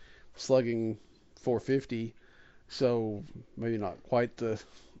 He's slugging 450. So maybe not quite the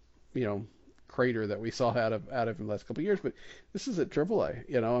crater that we saw out of him the last couple of years, but this is at Triple A.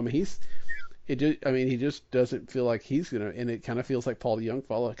 I mean, he just doesn't feel like he's gonna, and it kind of feels like Paul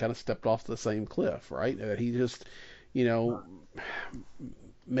DeJong kind of stepped off the same cliff, right? That he just, you know,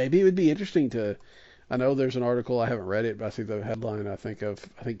 maybe it would be interesting to. I know there's an article, I haven't read it, but I see the headline. I think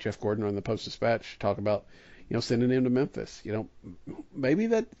Jeff Gordon on the Post-Dispatch talk about, you know, sending him to Memphis. You know, maybe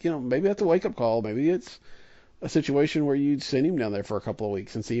that's a wake-up call. Maybe it's a situation where you'd send him down there for a couple of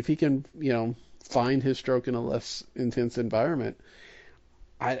weeks and see if he can, you know, find his stroke in a less intense environment.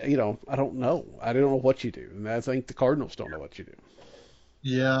 I don't know. I don't know what you do, and I think the Cardinals don't know what you do.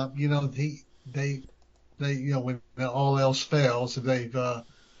 Yeah, you know, they you know, when all else fails, they've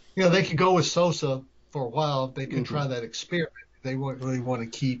you know, they could go with Sosa for a while. They could try that experiment. They wouldn't really want to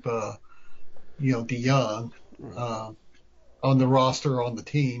keep you know, DeJong on the roster, on the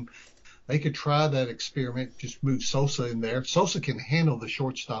team. They could try that experiment, just move Sosa in there. Sosa can handle the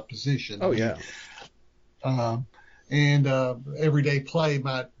shortstop position. Oh, yeah. And everyday play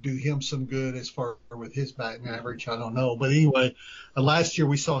might do him some good as far with his batting average. I don't know. But anyway, last year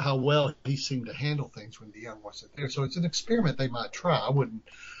we saw how well he seemed to handle things when DeJong wasn't there. So it's an experiment they might try.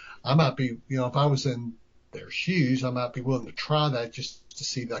 I might be, you know, if I was in their shoes, I might be willing to try that just to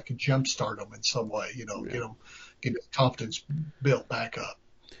see if I could jumpstart them in some way, you know, get his confidence built back up.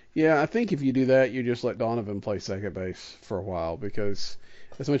 Yeah, I think if you do that, you just let Donovan play second base for a while, because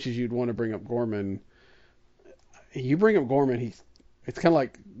as much as you'd want to bring up Gorman, it's kind of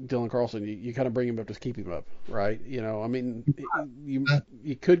like Dylan Carlson. You kind of bring him up to keep him up, right? You know, I mean,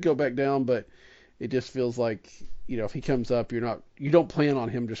 you could go back down, but it just feels like, you know, if he comes up, you don't plan on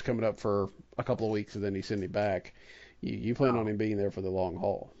him just coming up for a couple of weeks and then you send him back. You plan on him being there for the long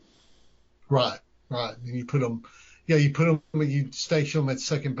haul. Right. And you put him, you station him at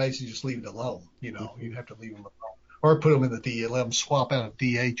second base and just leave it alone. You know, you have to leave him alone, or put him in the DH, let him swap out of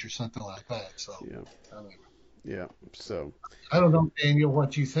DH or something like that. So yeah. So I don't know, Daniel,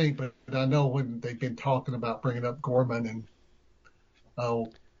 what you think, but I know when they've been talking about bringing up Gorman and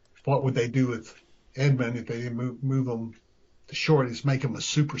what would they do with Edman if they didn't move him to short, is make him a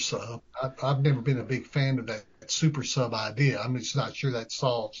super sub. I've never been a big fan of that super sub idea. I'm just not sure that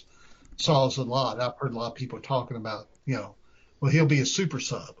solves a lot. I've heard a lot of people talking about, you know, well, he'll be a super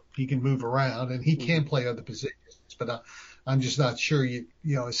sub. He can move around and he can play other positions, but I'm just not sure. You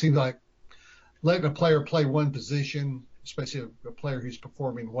know, it seems like letting a player play one position, especially a player who's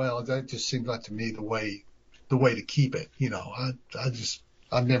performing well, that just seems like to me the way to keep it. You know,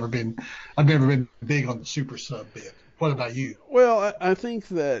 I've never been big on the super sub bit. What about you? Well, I think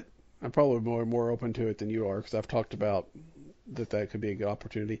that I'm probably more open to it than you are, because I've talked about that could be a good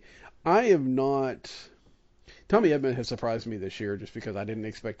opportunity. I have not. Tommy Edman has surprised me this year just because I didn't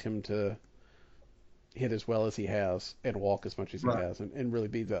expect him to hit as well as he has and walk as much as he has and really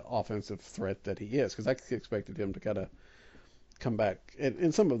be the offensive threat that he is, because I expected him to kind of come back.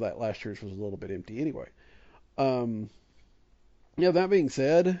 And some of that last year's was a little bit empty anyway. That being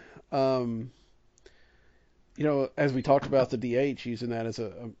said, you know, as we talked about the DH, using that as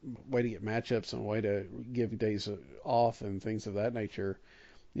a way to get matchups and a way to give days off and things of that nature,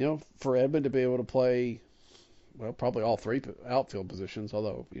 you know, for Edman to be able to play, well, probably all three outfield positions,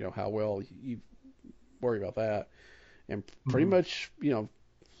 although, you know, how well you worry about that, and pretty much, you know,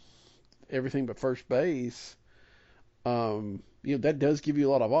 everything but first base, you know, that does give you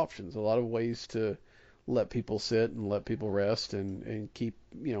a lot of options, a lot of ways to let people sit and let people rest and keep,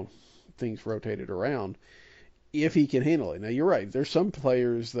 you know, things rotated around if he can handle it. Now, you're right. There's some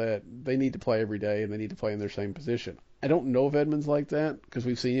players that they need to play every day and they need to play in their same position. I don't know if Edman's like that, because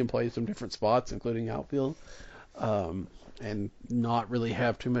we've seen him play some different spots, including outfield, and not really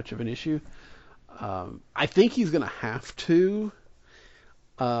have too much of an issue. I think he's going to have to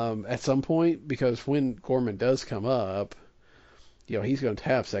at some point, because when Gorman does come up, you know, he's going to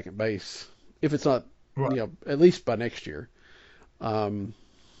have second base, if it's not, you know, at least by next year. I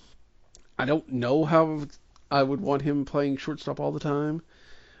don't know how I would want him playing shortstop all the time.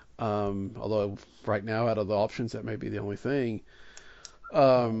 Although right now, out of the options, that may be the only thing.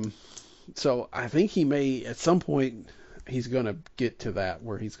 So I think he may, at some point, he's going to get to that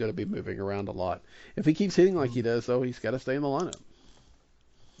where he's going to be moving around a lot. If he keeps hitting like he does, though, he's got to stay in the lineup.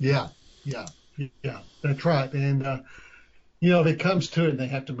 Yeah, that's right. And, you know, if it comes to it and they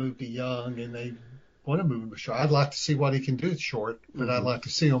have to move DeJong and they want to move him to short, I'd like to see what he can do at short, but I'd like to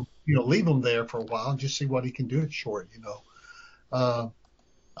see him, you know, leave him there for a while and just see what he can do at short, you know.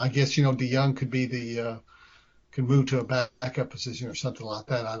 I guess, you know, DeJong could be can move to a backup position or something like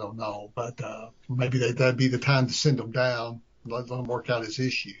that. I don't know, but maybe that'd be the time to send him down, let him work out his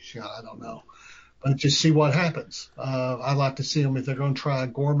issues. You know, I don't know, but just see what happens. I'd like to see him, if they're going to try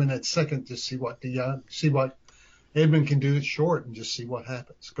Gorman at second, just see what Edman can do at short and just see what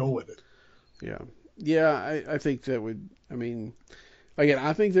happens. Go with it. Yeah. Yeah, I think that would, I mean, again,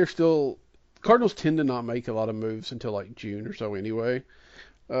 I think they're still, Cardinals tend to not make a lot of moves until like June or so anyway.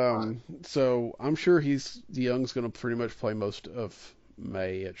 Right. So I'm sure DeYoung's going to pretty much play most of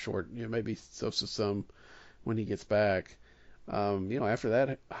May at short, maybe Sosa some when he gets back. After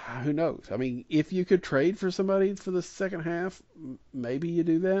that, who knows? I mean, if you could trade for somebody for the second half, maybe you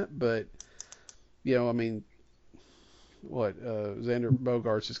do that. But I mean, Xander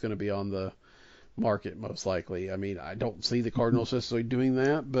Bogaerts is going to be on the market most likely. I mean, I don't see the Cardinals necessarily doing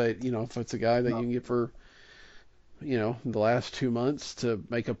that, but if it's a guy that you No. can get for the last 2 months to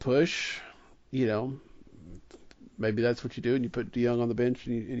make a push, you know, maybe that's what you do, and you put DeYoung on the bench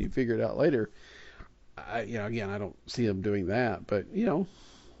and you figure it out later. Again, I don't see them doing that, but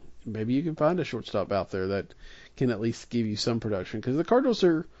maybe you can find a shortstop out there that can at least give you some production because the Cardinals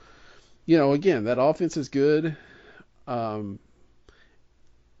are, again, that offense is good,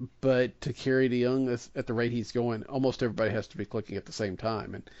 but to carry DeYoung at the rate he's going, almost everybody has to be clicking at the same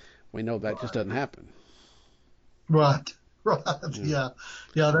time, and we know that just Right. doesn't happen. Right. Right. Yeah. Yeah.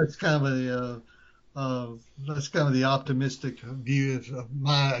 Yeah. That's kind of the optimistic view of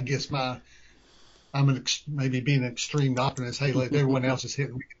my. I guess maybe being an extreme optimist. Hey, like everyone else is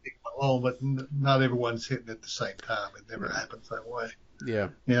hitting, we can leave it alone, but not everyone's hitting at the same time. It never happens that way. Yeah.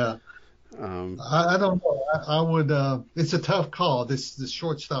 Yeah. Um, I don't know. I would. It's a tough call. This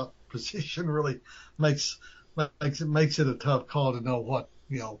shortstop position really makes it a tough call to know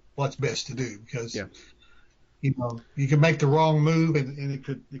what's best to do because yeah. you can make the wrong move and it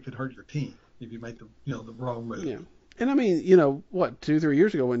could hurt your team if you make the wrong move. Yeah. And I mean, 2, 3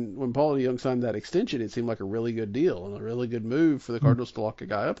 years ago when Paul DeYoung signed that extension, it seemed like a really good deal and a really good move for the Cardinals to lock a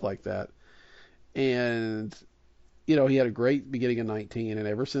guy up like that. And, he had a great beginning of 19, and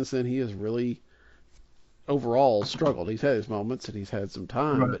ever since then he has really overall struggled. He's had his moments and he's had some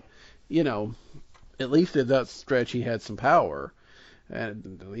time, Right. but, at least in that stretch he had some power.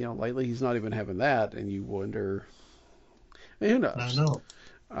 And, lately he's not even having that, and you wonder, who I knows? know.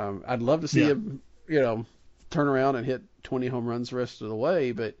 I'd love to see Yeah. him, turn around and hit 20 home runs the rest of the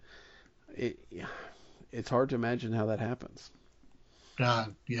way, but it's hard to imagine how that happens.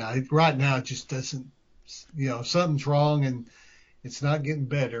 God, yeah. Right now it just doesn't. Something's wrong and it's not getting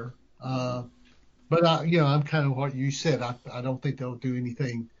better. But I'm kind of what you said. I don't think they'll do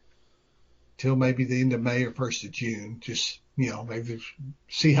anything till maybe the end of May or 1st of June. Just maybe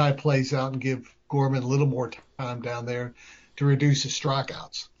see how it plays out and give Gorman a little more time down there to reduce his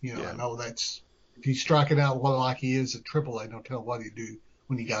strikeouts. Yeah. I know that's if he's striking out like he is at AAA, don't tell what he do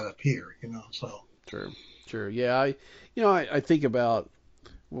when he got up here. So Sure. Yeah. I think about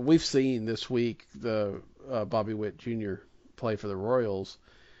what we've seen this week, the Bobby Witt Jr. play for the Royals,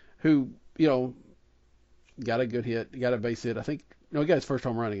 who, got a good hit, got a base hit. I think, he got his first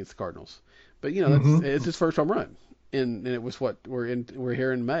home run against the Cardinals, but it's his first home run, and it was we're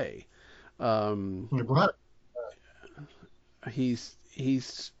here in May. right.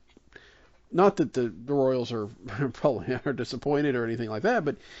 He's not that the Royals are probably are disappointed or anything like that,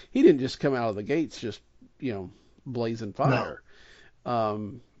 but he didn't just come out of the gates just blazing fire.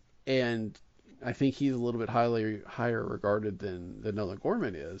 And I think he's a little bit higher regarded than Nolan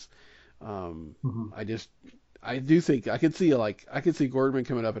Gorman is. I do think I could see Gorman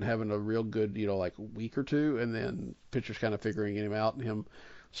coming up and having a real good, like a week or two, and then pitchers kind of figuring him out and him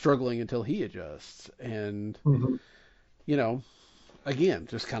struggling until he adjusts. And, again,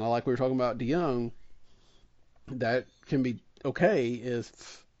 just kind of like we were talking about DeYoung, that can be okay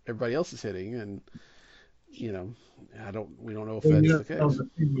if everybody else is hitting, and, we don't know if that's the case.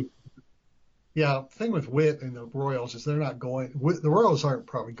 The thing with Witt and the Royals is they're not going. The Royals aren't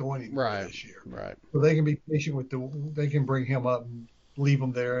probably going anywhere this year, Right. so they can be patient they can bring him up and leave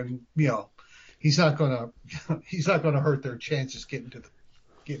him there, and he's not gonna hurt their chances getting to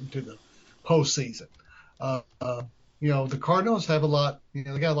the postseason. The Cardinals have a lot. They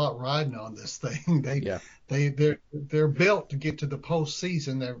got a lot riding on this thing. They're built to get to the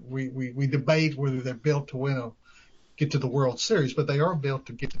postseason. We debate whether they're built to get to the World Series, but they are built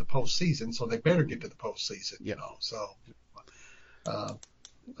to get to the postseason, so they better get to the postseason.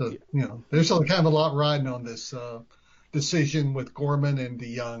 There's kind of a lot riding on this decision with Gorman and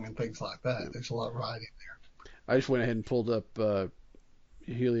DeYoung and things like that. There's a lot riding there. I just went ahead and pulled up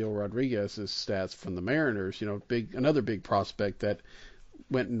Julio Rodriguez's stats from the Mariners. Another big prospect that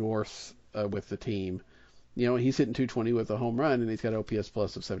went north with the team. He's hitting 220 with a home run, and he's got OPS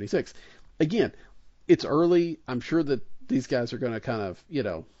plus of 76. Again, it's early. I'm sure that these guys are going to kind of,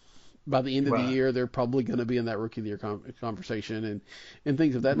 by the end of the year, they're probably going to be in that rookie of the year conversation and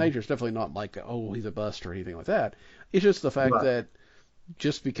things of that nature. It's definitely not like, oh, he's a bust or anything like that. It's just the fact that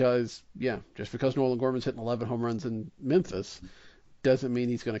just because Nolan Gorman's hitting 11 home runs in Memphis doesn't mean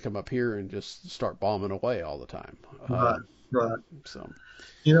he's going to come up here and just start bombing away all the time. Right. Right. So,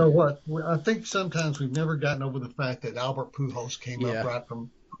 you know what? I think sometimes we've never gotten over the fact that Albert Pujols came up right from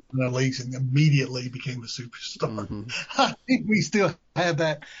the leagues and immediately became a superstar. Mm-hmm. I think we still have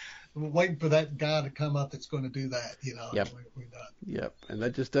that, waiting for that guy to come up that's going to do that. You know. Yep. We're not. Yep. And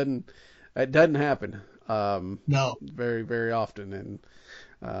that just doesn't happen. No. Very, very often. And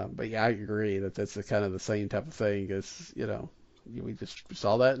but yeah, I agree that's the kind of the same type of thing as we just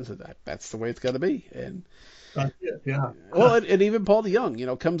saw that and said that's the way it's got to be. And yeah. Well, and even Paul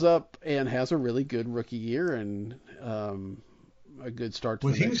DeJong, comes up and has a really good rookie year and a good start to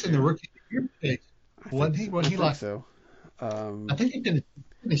the he was in the rookie year phase, wasn't he? I think so. I think he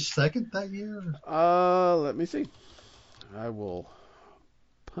finished second that year. Let me see. I will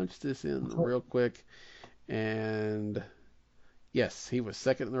punch this in real quick. And yes, he was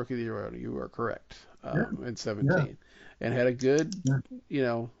second in the rookie of the year. You are correct. In 17. Yeah. And had a good,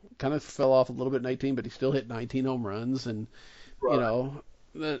 kind of fell off a little bit in 18, but he still hit 19 home runs. And,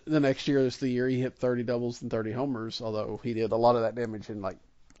 the next year is the year he hit 30 doubles and 30 homers, although he did a lot of that damage in like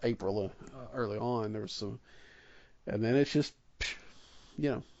April early on. There was some, and then it's just,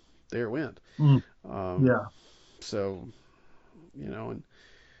 there it went. So, and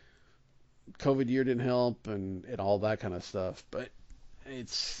COVID year didn't help and all that kind of stuff. But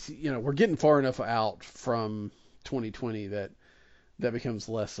it's, we're getting far enough out from 2020 that becomes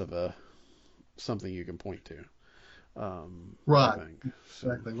less of something you can point to. Right.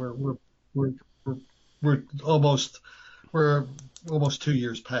 So. Exactly. We're almost 2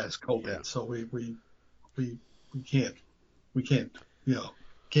 years past COVID, so we can't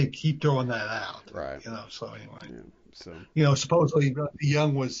can't keep throwing that out. Right. So anyway. Yeah, so. Supposedly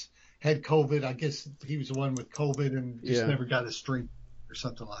Young had COVID. I guess he was the one with COVID and just never got his streak or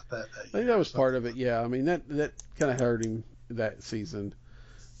something like that. I think that was part of it. Yeah. I mean that kind of hurt him that season,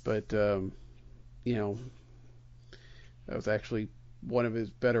 but that was actually one of his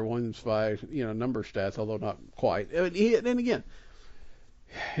better ones by number stats, although not quite. And again,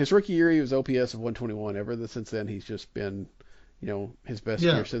 his rookie year he was OPS of 121. Ever since then he's just been his best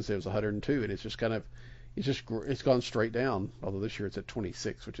year since it was 102, and it's just kind of it's gone straight down. Although this year it's at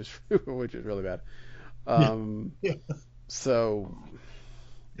 26, which is really bad. So.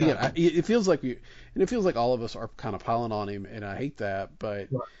 Yeah, it feels like all of us are kind of piling on him, and I hate that, but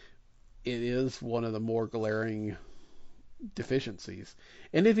it is one of the more glaring deficiencies.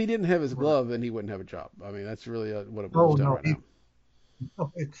 And if he didn't have his glove, then he wouldn't have a job. I mean, that's really what it boils down right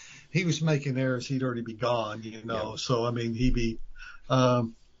now. He was making errors, he'd already be gone, Yeah. So, I mean, he'd be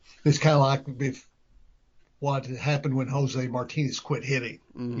it's kind of like if what happened when Jose Martinez quit hitting,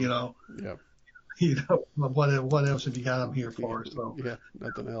 Mm-hmm. Yeah. What else have you got him here for? So yeah,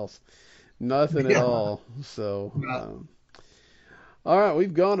 nothing else. Nothing at all. So, all right,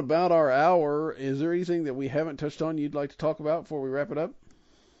 we've gone about our hour. Is there anything that we haven't touched on you'd like to talk about before we wrap it up?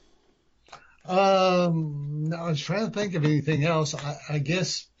 No, I was trying to think of anything else. I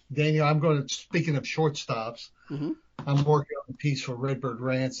guess, Daniel, speaking of shortstops, mm-hmm. I'm working on a piece for Redbird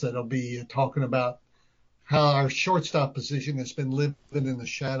Rants that'll be talking about how our shortstop position has been living in the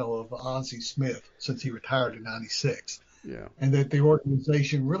shadow of Ozzie Smith since he retired in '96. Yeah. And that the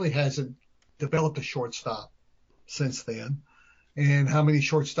organization really hasn't developed a shortstop since then. And how many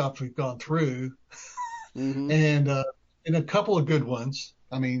shortstops we've gone through. Mm-hmm. And a couple of good ones.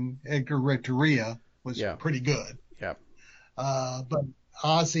 I mean, Edgar Renteria was pretty good. Yeah. But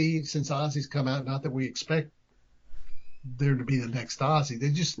Ozzie, since Ozzie's come out, not that we expect there to be the next Ozzie, they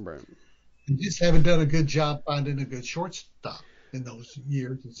just haven't done a good job finding a good shortstop in those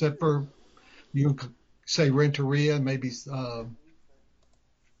years, except for, you can say Renteria and maybe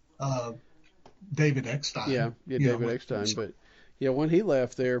David Eckstein. Yeah, David Eckstein. But, when he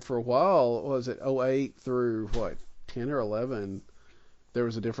left there for a while, was it 08 through, 10 or 11, there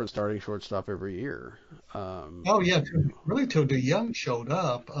was a different starting shortstop every year. Really till DeYoung showed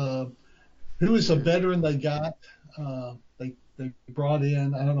up. Who was a veteran they got? They brought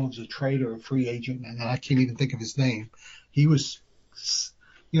in, I don't know if it was a trade or a free agent, and I can't even think of his name. He was,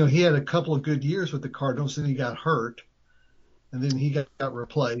 he had a couple of good years with the Cardinals, then he got hurt, and then he got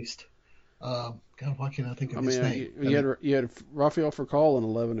replaced. God, why can't I think of his name? You had Rafael Furcal in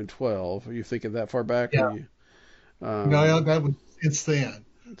 11 and 12. Are you thinking that far back? Yeah. No, that was since then.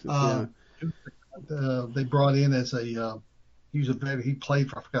 They brought in as he was a veteran. He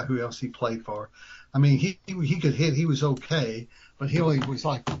played for, I forgot who else he played for. I mean, he could hit. He was okay, but he only was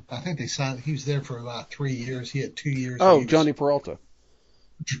I think they signed. He was there for about 3 years. He had 2 years. Oh, Johnny Peralta.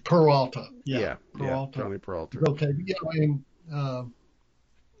 Peralta. Yeah, Johnny Peralta. Okay.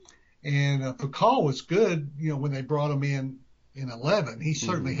 And Pakal was good, when they brought him in 11. He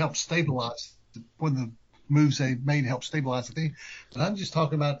certainly helped stabilize when the moves they made helped stabilize the team. But I'm just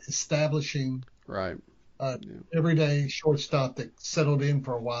talking about establishing Right. everyday shortstop that settled in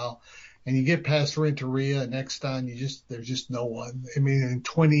for a while. And you get past Renteria and Eckstein, there's just no one. I mean,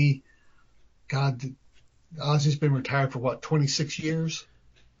 Ozzy's been retired for 26 years?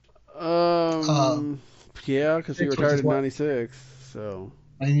 Yeah, because he retired in '96. So.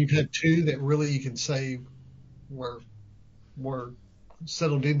 And you've had two that really you can say were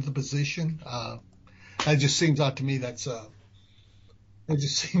settled into the position. That just seems like to me that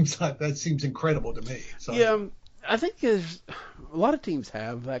seems incredible to me. So. Yeah, I think a lot of teams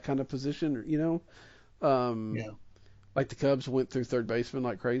have that kind of position. Like the Cubs went through third baseman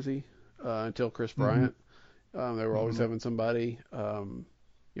like crazy until Chris Bryant. They were always having somebody.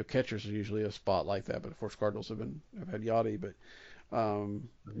 Catchers are usually a spot like that, but of course Cardinals have had Yachty, but.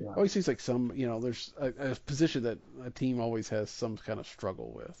 Always seems like there's a position that a team always has some kind of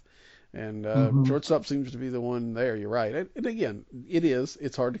struggle with, and shortstop seems to be the one there. You're right, and again,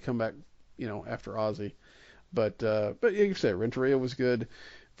 it's hard to come back, after Ozzy, but like you said, Renteria was good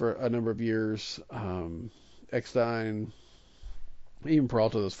for a number of years. Eckstein, even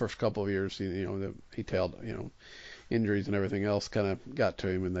Peralta, those first couple of years, he tailed, injuries and everything else kind of got to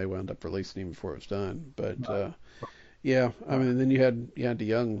him, and they wound up releasing him before it was done, but. Yeah, I mean, and then you had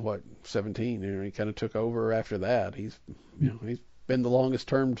DeYoung, 17, he kind of took over after that. He's been the longest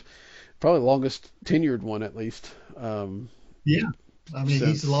termed, probably the longest tenured one at least. Yeah, I mean,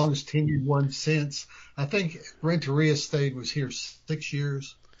 he's the longest tenured one since, I think Renteria was here 6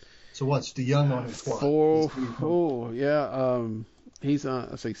 years. So what's DeYoung on his what? He's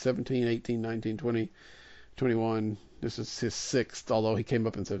let's say 17, 18, 19, 20, 21. This is his sixth, although he came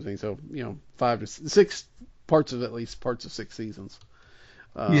up in 17. So, 5 to 6 parts of 6 seasons.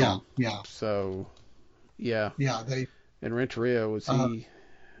 So, yeah. Yeah, and Renteria was he?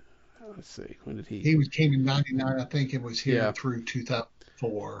 Let's see, when did he? He came in '99, I think, and was here through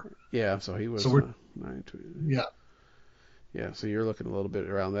 2004. Yeah, so he was. Yeah, so you're looking a little bit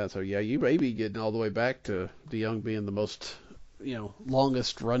around that. So yeah, you may be getting all the way back to DeYoung being the most,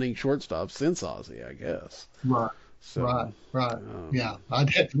 longest running shortstop since Ozzy, I guess. Right. So, right. Yeah, I'd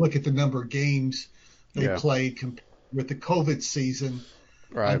have to look at the number of games they played with the COVID season.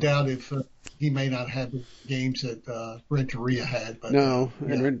 Right. I doubt if he may not have the games that Renteria had. But no,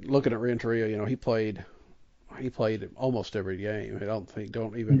 and looking at Renteria, he played almost every game. I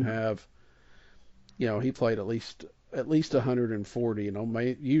don't even have. He played at least 140.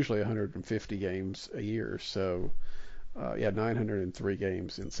 Usually 150 games a year. So 903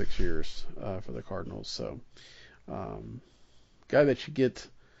 games in 6 years for the Cardinals. So guy that should get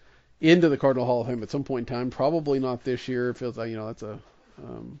into the Cardinal Hall of Fame at some point in time. Probably not this year. It feels like that's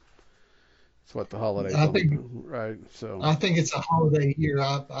it's what the holidays. Right. So I think it's a holiday year.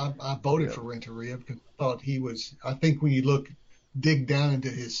 I voted for Renteria because I thought he was. I think when you dig down into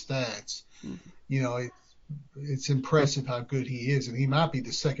his stats, it's impressive how good he is, and he might be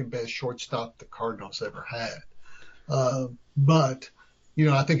the second best shortstop the Cardinals ever had. But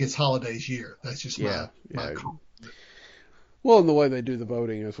I think it's holidays year. That's just my call. Well, and the way they do the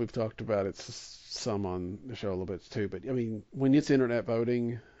voting, as we've talked about, it's some on the show a little bit too. But I mean, when it's internet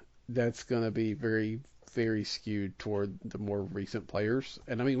voting, that's going to be very, very skewed toward the more recent players.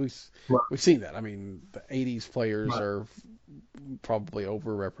 And I mean, we've seen that. I mean, the '80s players are probably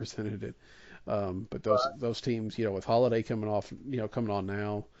overrepresented. But those teams, with Holiday coming on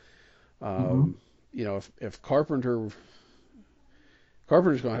now, if Carpenter's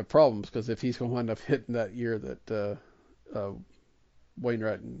going to have problems because if he's going to wind up hitting that year that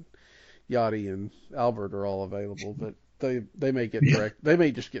Wainwright and Yachty and Albert are all available, but they may get they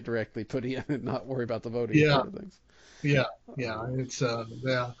may just get directly put in and not worry about the voting side of things. It's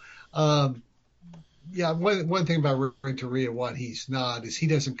one thing about Renteria, what he's not is he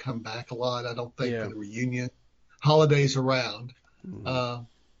doesn't come back a lot. I don't think for the reunion. Holiday's around. I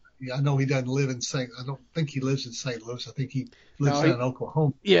know he doesn't live in I don't think he lives in St. Louis. I think he lives down in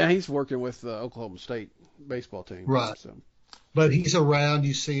Oklahoma. Yeah, he's working with the Oklahoma State baseball team. Right. So. But he's around.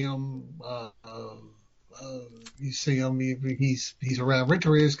 You see him. He's around.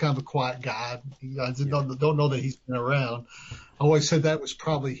 Renteria is kind of a quiet guy. I don't know that he's been around. I always said that was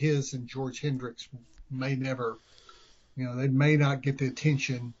probably his and George Hendricks may never, they may not get the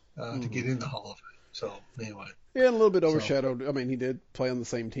attention to get in the Hall of Fame. So anyway. Yeah, a little bit overshadowed. I mean, he did play on the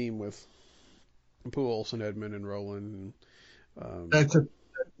same team with Pujols and Edman and Roland.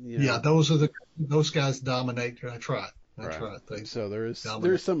 Those guys dominate. That's right. So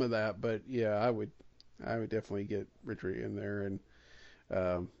there's some of that, but yeah, I would definitely get Renteria in there, and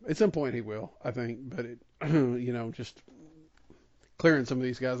At some point he will, I think, but just clearing some of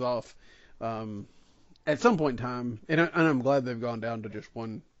these guys off at some point in time, and I'm glad they've gone down to just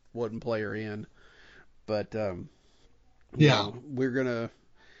one player in, but there's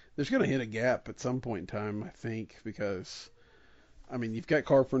gonna hit a gap at some point in time, I think, because I mean you've got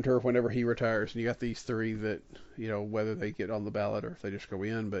Carpenter whenever he retires, and you got these three that whether they get on the ballot or if they just go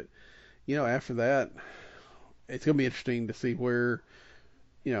in, but after that it's gonna be interesting to see where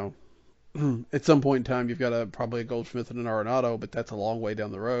at some point in time you've got probably a Goldsmith and an Arenado, but that's a long way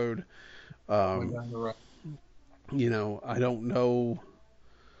down the road. I don't know.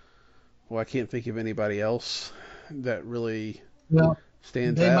 Well, I can't think of anybody else that really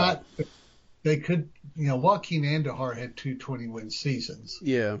stands out. They could, Joaquin Andujar had 2 20-win seasons.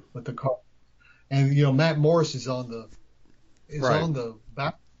 Yeah. With the Cardinals, and Matt Morris is on the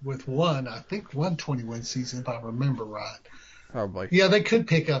back with one 20-win season if I remember right. Probably. Yeah, they could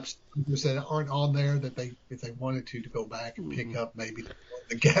pick up players that aren't on there that if they wanted to go back and pick up maybe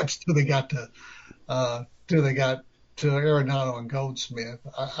the gaps till they got to Arenado and Goldsmith.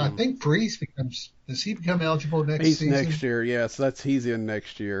 I think Freese does he become eligible next season? He's next year, yeah. So he's in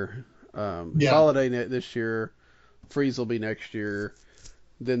next year. Holiday this year, Freese will be next year.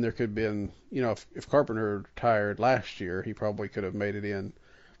 Then there could have been, if Carpenter retired last year, he probably could have made it in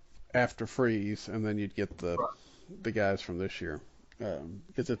after Freese, and then you'd get the guys from this year,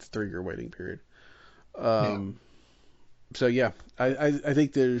 because it's a 3-year waiting period. So yeah, I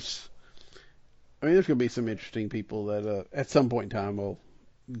think there's going to be some interesting people that at some point in time will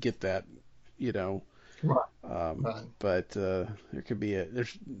get that, but there could be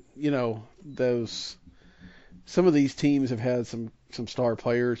some of these teams have had some star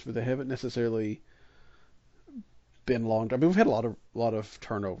players, but they haven't necessarily been long. I mean, we've had a lot of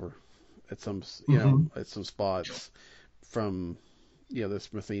turnover at some at some spots from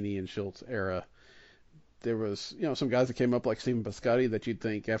this Matheny and Schultz era. There was some guys that came up like Stephen Piscotty that you'd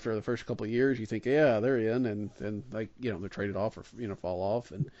think after the first couple of years you think they're in, and like they're traded off or fall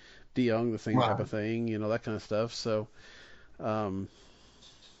off, and DeYoung the same type of thing, that kind of stuff. So I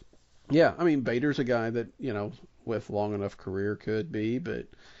mean Bader's a guy that with long enough career could be, but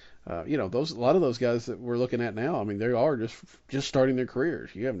a lot of those guys that we're looking at now, I mean, they are just starting their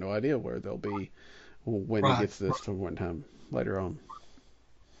careers. You have no idea where they'll be when he gets this to one time later on.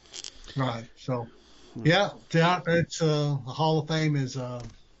 Right. So, it's the Hall of Fame is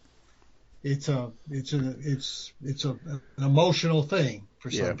it's an emotional thing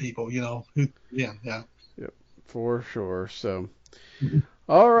for some people. Yep, for sure. So,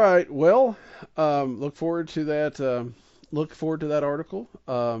 all right. Well, look forward to that. Look forward to that article.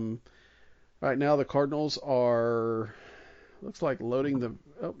 Right now the Cardinals are, looks like loading the.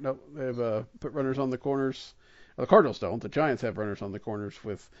 Oh no, they've put runners on the corners. The Cardinals don't. The Giants have runners on the corners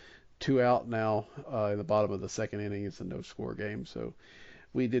with 2 out now in the bottom of the second inning. It's a no-score game, so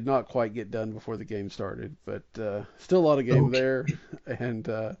we did not quite get done before the game started, but still a lot of game there, and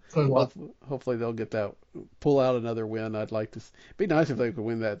hopefully they'll get that, pull out another win. I'd like to. It'd be nice if they could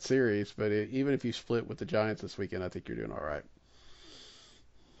win that series, but even if you split with the Giants this weekend, I think you're doing all right.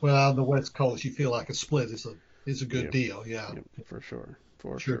 Well, on the West Coast, you feel like a split is a good deal, for sure.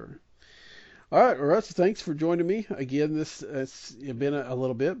 All right, well, Russ, thanks for joining me again. It's been a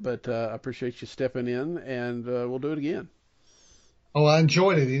little bit, but I appreciate you stepping in, and we'll do it again. Oh, I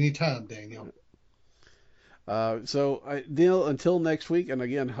enjoyed it anytime, Daniel. Until next week, and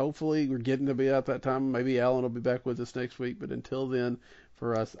again, hopefully we're getting to be out that time. Maybe Alan will be back with us next week, but until then,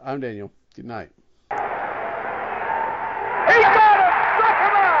 for us, I'm Daniel. Good night. He got it! Struck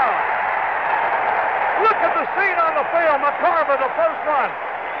him out! Look at the scene on the field. McCarver, the first one.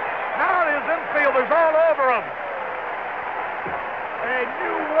 Now his infielders all over him. A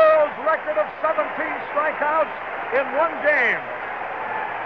new world's record of 17 strikeouts in one game.